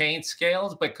your chain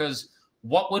scales? Because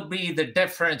what would be the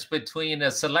difference between a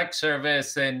select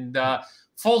service and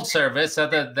full service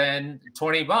other than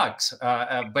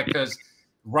 $20? Because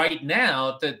right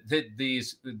now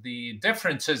the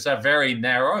differences are very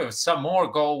narrow. If some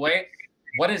more go away,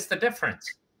 what is the difference?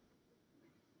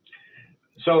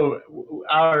 So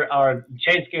our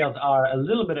chain scales are a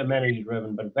little bit amenity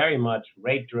driven, but very much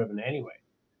rate driven anyway.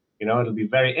 It'll be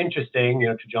very interesting,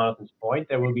 to Jonathan's point.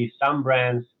 There will be some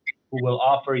brands who will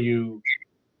offer you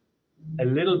a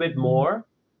little bit more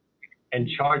and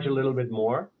charge a little bit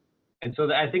more. And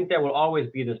so I think there will always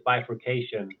be this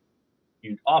bifurcation.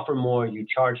 You offer more, you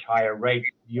charge higher rate,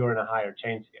 you're in a higher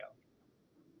chain scale.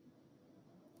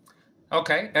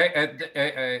 Okay.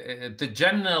 The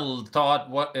general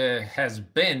thought has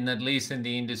been, at least in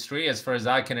the industry, as far as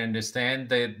I can understand,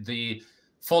 that the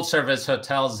full service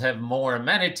hotels have more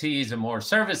amenities and more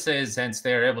services, hence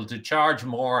they're able to charge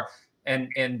more,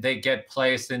 and they get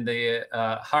placed in the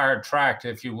higher track,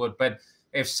 if you would. But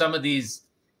if some of these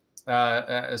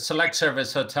select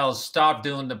service hotels stop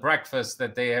doing the breakfast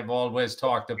that they have always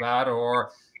talked about,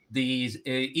 or these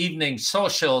evening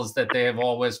socials that they have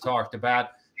always talked about,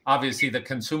 obviously the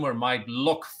consumer might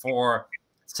look for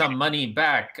some money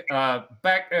back.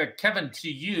 Kevin,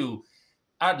 to you,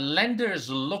 are lenders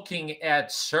looking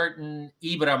at certain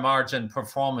EBITDA margin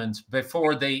performance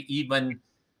before they even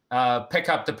pick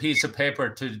up the piece of paper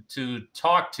to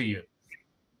talk to you?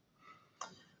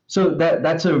 So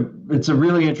it's a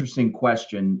really interesting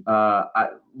question.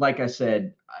 Like I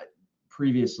said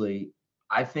previously,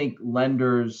 I think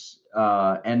lenders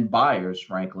and buyers,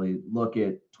 frankly, look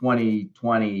at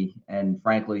 2020 and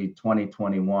frankly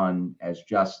 2021 as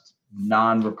just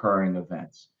non-recurring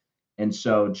events. And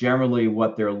so generally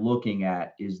what they're looking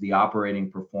at is the operating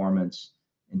performance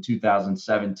in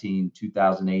 2017,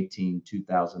 2018,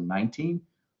 2019.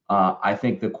 I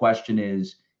think the question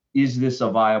is this a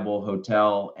viable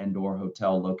hotel and or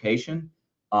hotel location?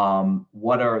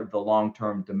 What are the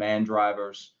long-term demand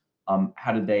drivers?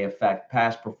 How did they affect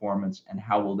past performance, and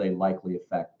how will they likely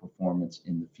affect performance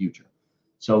in the future?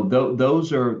 So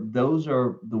those are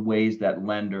the ways that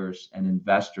lenders and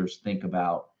investors think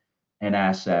about an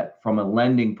asset. From a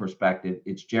lending perspective,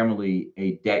 it's generally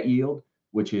a debt yield,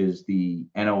 which is the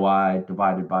NOI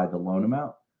divided by the loan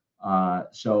amount.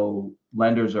 So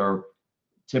lenders are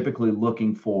typically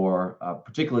looking for,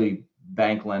 particularly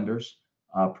bank lenders,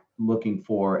 looking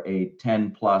for a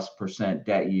 10+%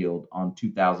 debt yield on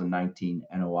 2019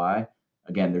 NOI.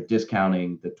 Again, they're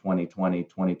discounting the 2020,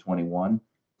 2021.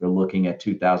 They're looking at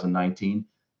 2019.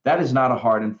 That is not a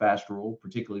hard and fast rule,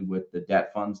 particularly with the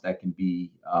debt funds that can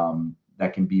be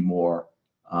more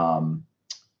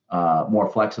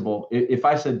flexible. If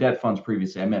I said debt funds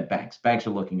previously, I meant banks. Banks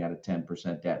are looking at a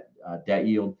 10% debt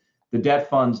yield. The debt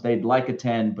funds, they'd like a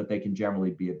 10, but they can generally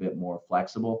be a bit more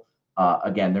flexible.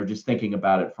 Again, they're just thinking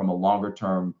about it from a longer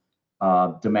term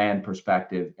demand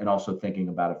perspective, and also thinking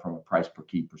about it from a price per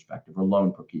key perspective or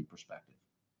loan per key perspective.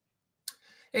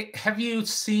 Have you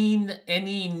seen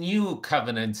any new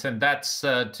covenants? And that's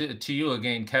to you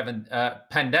again, Kevin.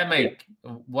 Pandemic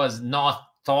was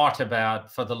not thought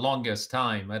about for the longest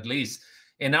time. At least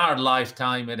in our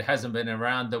lifetime, it hasn't been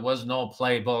around. There was no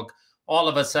playbook. all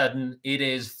of a sudden it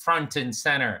is front and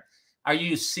center. Are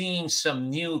you seeing some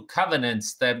new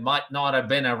covenants that might not have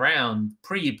been around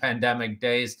pre-pandemic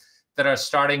days that are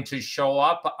starting to show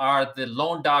up? Are the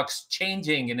loan docs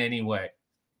changing in any way?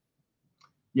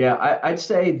 Yeah, I'd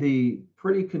say the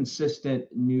pretty consistent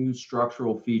new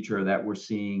structural feature that we're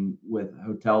seeing with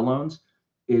hotel loans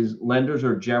is lenders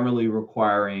are generally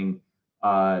requiring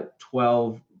a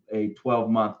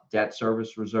 12-month debt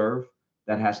service reserve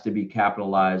that has to be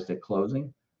capitalized at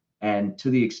closing. And to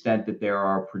the extent that there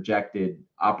are projected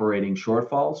operating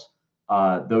shortfalls,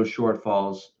 those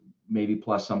shortfalls, maybe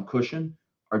plus some cushion,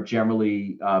 are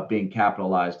generally being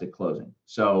capitalized at closing.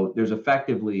 So there's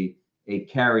effectively a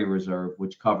carry reserve,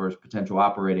 which covers potential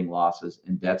operating losses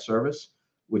and debt service,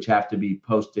 which have to be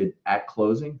posted at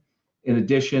closing. In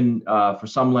addition, for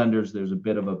some lenders, there's a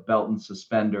bit of a belt and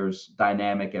suspenders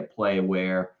dynamic at play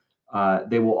where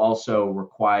they will also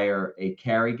require a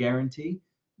carry guarantee,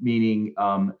 meaning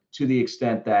to the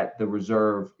extent that the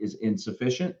reserve is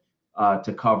insufficient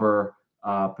to cover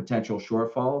potential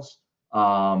shortfalls,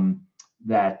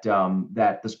 that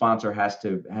the sponsor has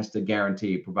to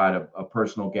guarantee, provide a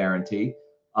personal guarantee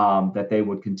that they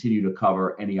would continue to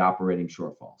cover any operating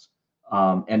shortfalls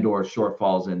and or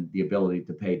shortfalls in the ability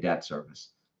to pay debt service.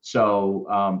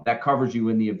 So that covers you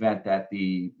in the event that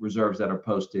the reserves that are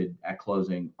posted at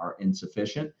closing are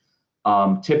insufficient.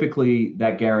 Typically,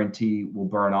 that guarantee will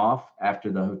burn off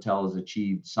after the hotel has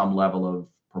achieved some level of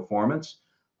performance.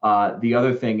 The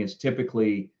other thing is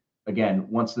typically, again,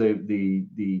 once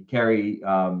the carry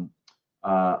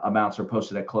amounts are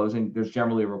posted at closing, there's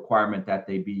generally a requirement that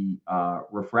they be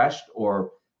refreshed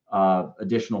or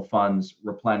additional funds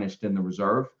replenished in the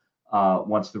reserve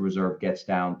once the reserve gets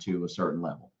down to a certain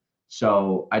level.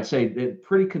 So I'd say that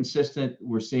pretty consistent.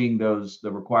 We're seeing the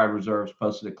required reserves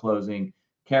posted at closing,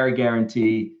 carry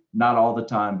guarantee, not all the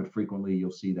time, but frequently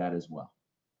you'll see that as well.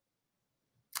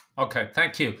 Okay,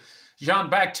 thank you. Jan,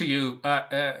 back to you.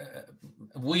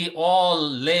 We all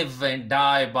live and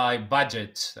die by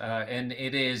budget, and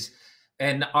it is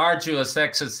an arduous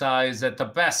exercise at the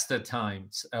best of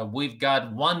times. We've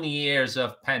got 1 year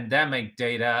of pandemic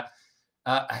data.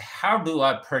 How do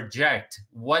I project?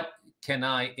 What can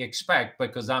I expect?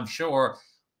 Because I'm sure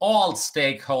all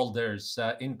stakeholders,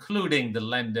 including the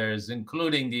lenders,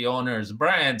 including the owners,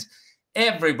 brands,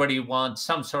 everybody wants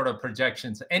some sort of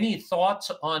projections. Any thoughts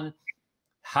on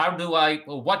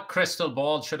what crystal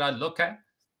ball should I look at?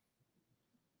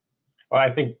 Well,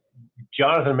 I think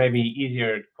Jonathan may be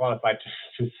easier qualified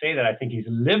to say that. I think he's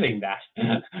living that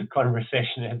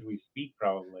conversation as we speak,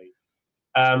 probably.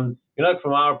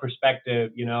 From our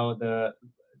perspective, the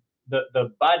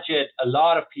budget, a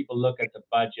lot of people look at the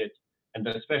budget and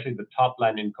especially the top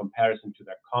line in comparison to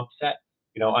their comp set.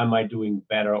 Am I doing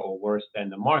better or worse than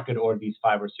the market or these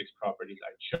 5 or 6 properties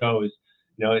I chose?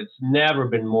 It's never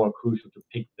been more crucial to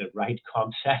pick the right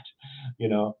comp set,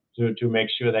 to make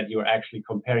sure that you're actually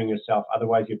comparing yourself.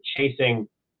 Otherwise, you're chasing,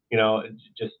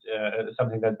 just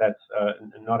something that's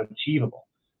not achievable.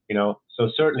 So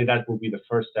certainly that will be the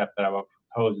first step that I will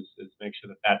propose is make sure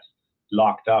that that's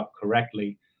locked up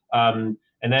correctly. And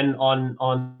then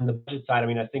on the budget side,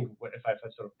 I think if I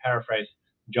sort of paraphrase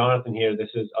Jonathan here,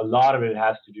 a lot of it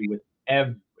has to do with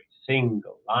every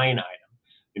single line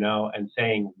item, and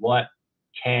saying what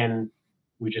can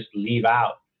we just leave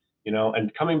out,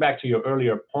 and coming back to your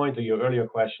earlier point or your earlier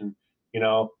question,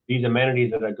 these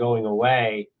amenities that are going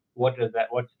away, what's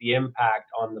the impact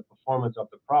on the performance of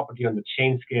the property on the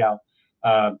chain scale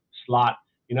slot?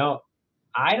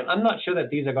 I'm not sure that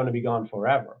these are going to be gone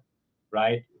forever,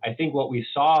 right? I think what we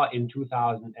saw in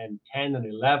 2010 and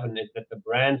 11 is that the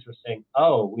brands were saying,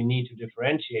 oh, we need to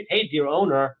differentiate. Hey, dear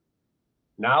owner,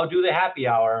 now do the happy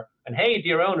hour. And hey,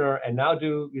 dear owner, and now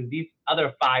do these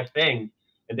other 5 things.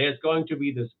 And there's going to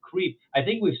be this creep. I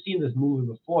think we've seen this movie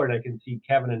before, and I can see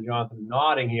Kevin and Jonathan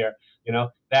nodding here,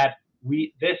 that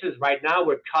this is right now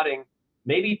we're cutting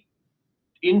maybe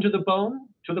to the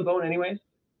bone anyways.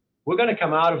 We're going to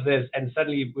come out of this and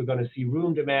suddenly we're going to see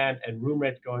room demand and room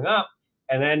rates going up.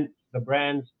 And then the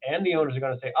brands and the owners are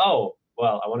going to say, oh,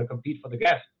 well, I want to compete for the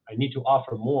guests. I need to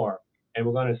offer more. And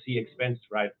we're going to see expenses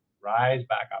rise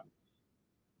back up.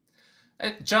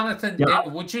 Jonathan,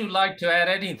 would you like to add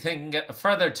anything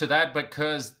further to that?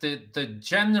 Because the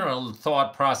general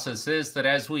thought process is that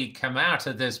as we come out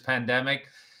of this pandemic,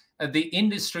 the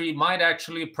industry might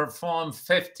actually perform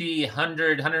 50,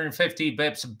 100, 150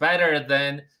 bips better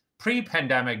than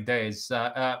pre-pandemic days.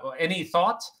 Any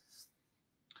thoughts?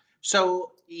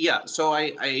 So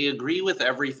I agree with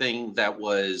everything that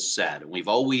was said. We've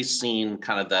always seen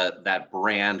kind of that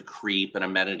brand creep and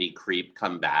amenity creep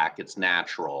come back. It's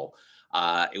natural.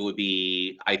 I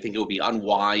think it would be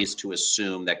unwise to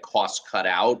assume that costs cut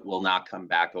out will not come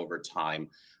back over time.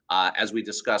 As we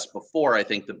discussed before, I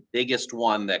think the biggest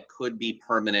one that could be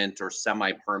permanent or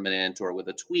semi-permanent or with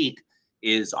a tweak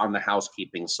is on the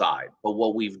housekeeping side. But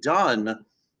what we've done,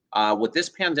 what this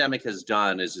pandemic has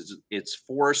done is it's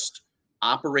forced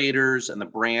operators and the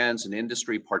brands and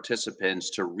industry participants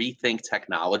to rethink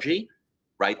technology,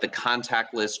 right? The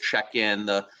contactless check-in,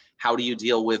 the how do you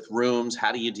deal with rooms,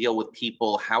 how do you deal with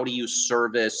people, how do you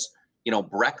service,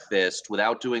 breakfast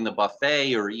without doing the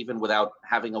buffet or even without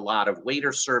having a lot of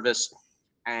waiter service.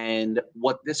 And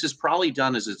what this has probably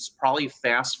done is it's probably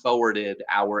fast forwarded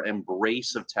our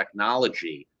embrace of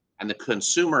technology and the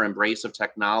consumer embrace of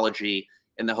technology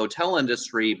in the hotel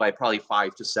industry by probably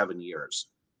 5 to 7 years,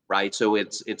 right? So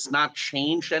it's not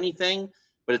changed anything,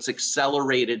 but it's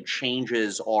accelerated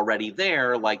changes already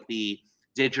there, like the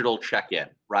digital check-in,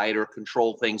 right? Or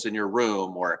control things in your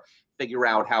room, or figure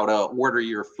out how to order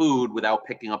your food without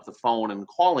picking up the phone and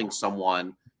calling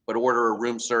someone, but order a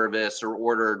room service or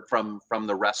order from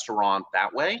the restaurant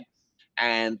that way.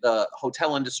 And the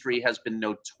hotel industry has been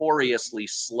notoriously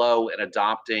slow in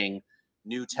adopting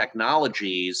new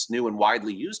technologies, new and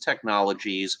widely used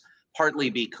technologies,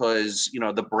 partly because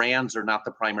the brands are not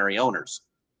the primary owners.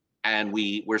 And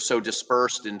we're so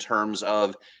dispersed in terms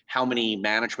of how many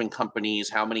management companies,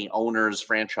 how many owners,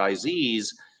 franchisees.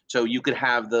 So you could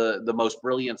have the most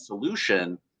brilliant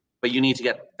solution, but you need to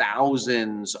get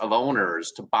thousands of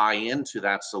owners to buy into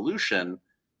that solution,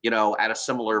 at a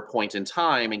similar point in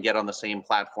time and get on the same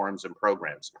platforms and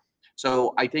programs.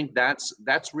 So I think that's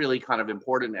really kind of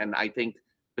important. And I think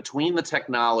between the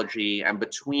technology and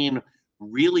between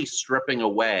really stripping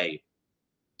away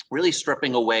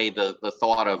the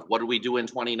thought of what do we do in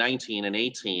 2019 and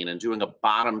 18 and doing a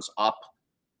bottoms up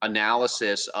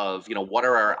analysis of, what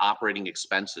are our operating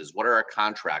expenses? What are our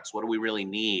contracts? What do we really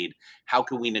need? How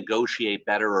can we negotiate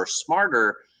better or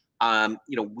smarter?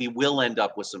 We will end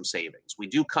up with some savings. We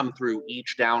do come through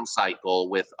each down cycle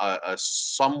with a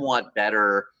somewhat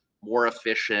better, more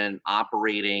efficient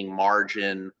operating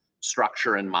margin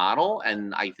structure and model.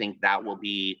 And I think that will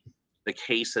be the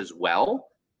case as well.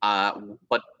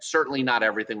 But certainly not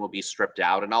everything will be stripped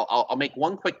out. And I'll make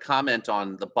one quick comment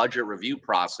on the budget review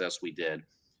process we did.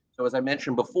 So as I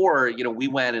mentioned before, we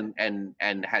went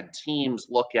and had teams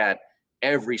look at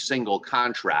every single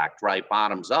contract, right,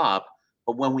 bottoms up.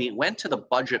 But when we went to the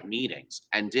budget meetings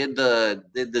and did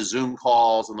the Zoom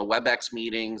calls and the WebEx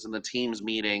meetings and the Teams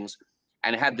meetings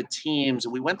and had the teams,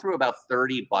 and we went through about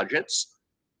 30 budgets,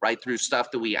 right, through stuff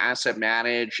that we asset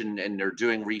manage and are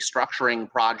doing restructuring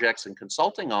projects and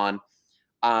consulting on.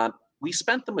 We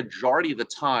spent the majority of the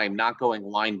time not going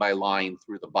line by line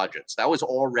through the budgets. That was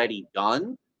already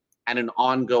done and an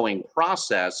ongoing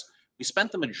process. We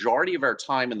spent the majority of our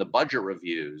time in the budget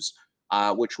reviews,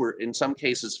 which were in some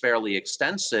cases fairly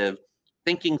extensive,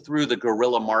 thinking through the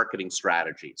guerrilla marketing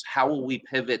strategies. How will we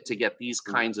pivot to get these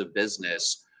kinds of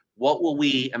business? What will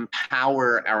we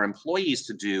empower our employees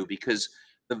to do? Because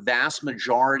the vast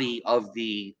majority of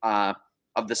the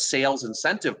sales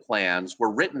incentive plans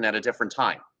were written at a different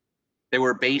time. They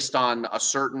were based on a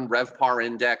certain RevPAR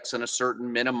index and a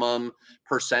certain minimum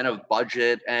 % of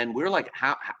budget. And we were like,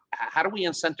 how do we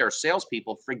incent our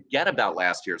salespeople? Forget about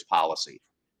last year's policy.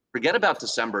 Forget about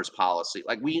December's policy.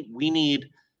 Like we need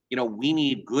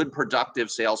good,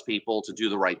 productive salespeople to do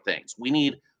the right things. We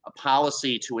need a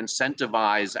policy to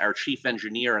incentivize our chief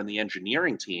engineer and the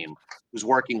engineering team, who's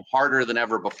working harder than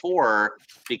ever before,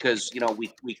 because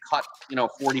we cut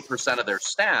 40% of their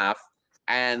staff,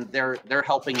 and they're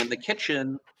helping in the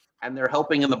kitchen and they're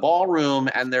helping in the ballroom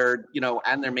and they're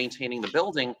maintaining the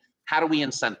building. How do we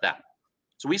incent them?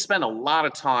 So we spend a lot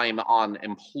of time on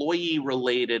employee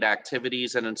related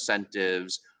activities and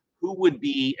incentives. Who would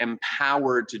be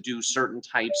empowered to do certain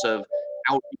types of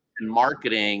outreach and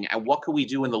marketing, and what could we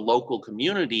do in the local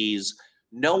communities,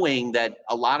 knowing that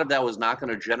a lot of that was not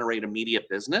going to generate immediate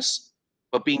business,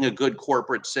 but being a good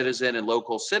corporate citizen and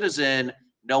local citizen,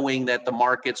 knowing that the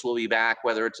markets will be back,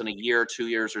 whether it's in a year, 2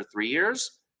 years, or 3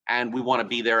 years, and we want to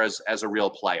be there as a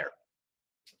real player.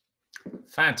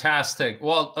 Fantastic.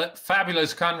 Well,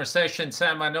 fabulous conversation,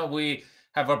 Sam. I know we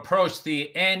have approached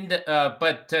the end,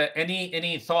 but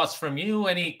any thoughts from you?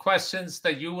 Any questions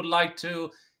that you would like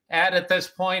to add at this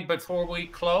point before we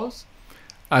close?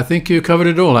 I think you covered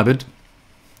it all, Abid.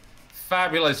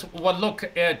 Fabulous. Well, look,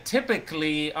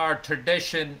 typically our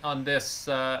tradition on this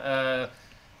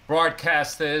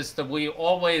broadcast is that we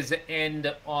always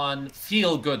end on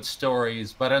feel-good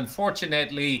stories, but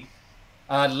unfortunately,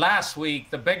 last week,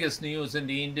 the biggest news in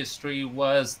the industry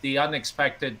was the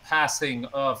unexpected passing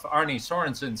of Arne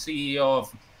Sorensen, CEO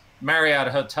of Marriott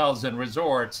Hotels and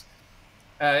Resorts.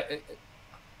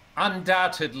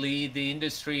 Undoubtedly, the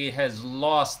industry has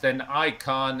lost an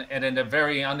icon and in a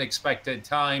very unexpected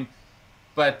time.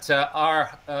 But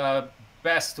our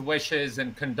best wishes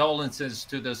and condolences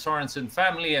to the Sorensen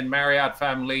family and Marriott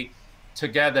family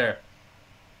together.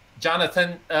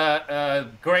 Jonathan,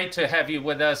 great to have you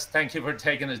with us. Thank you for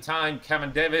taking the time.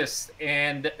 Kevin Davis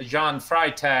and Jan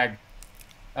Freitag,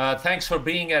 thanks for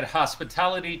being at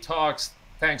Hospitality Talks.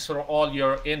 Thanks for all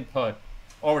your input.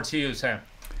 Over to you, Sam.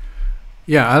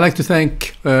 Yeah, I'd like to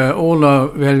thank we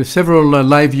have several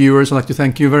live viewers. I'd like to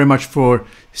thank you very much for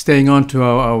staying on to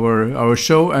our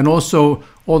show, and also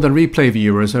all the replay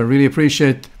viewers. I really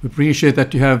appreciate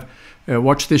that you have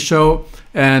watched this show.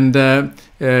 And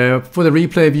for the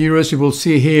replay viewers, you will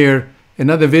see here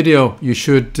another video you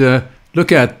should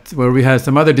look at, where we have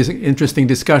some other interesting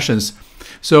discussions.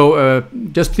 So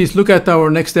just please look at our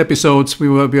next episodes.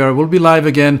 We'll be live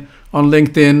again on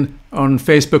LinkedIn, on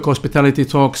Facebook, Hospitality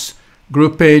Talks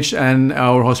group page, and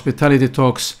our Hospitality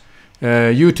Talks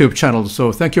YouTube channel.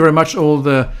 So thank you very much, all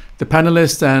the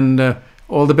panelists, and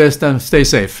all the best, and stay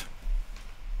safe.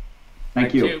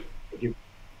 Thank you.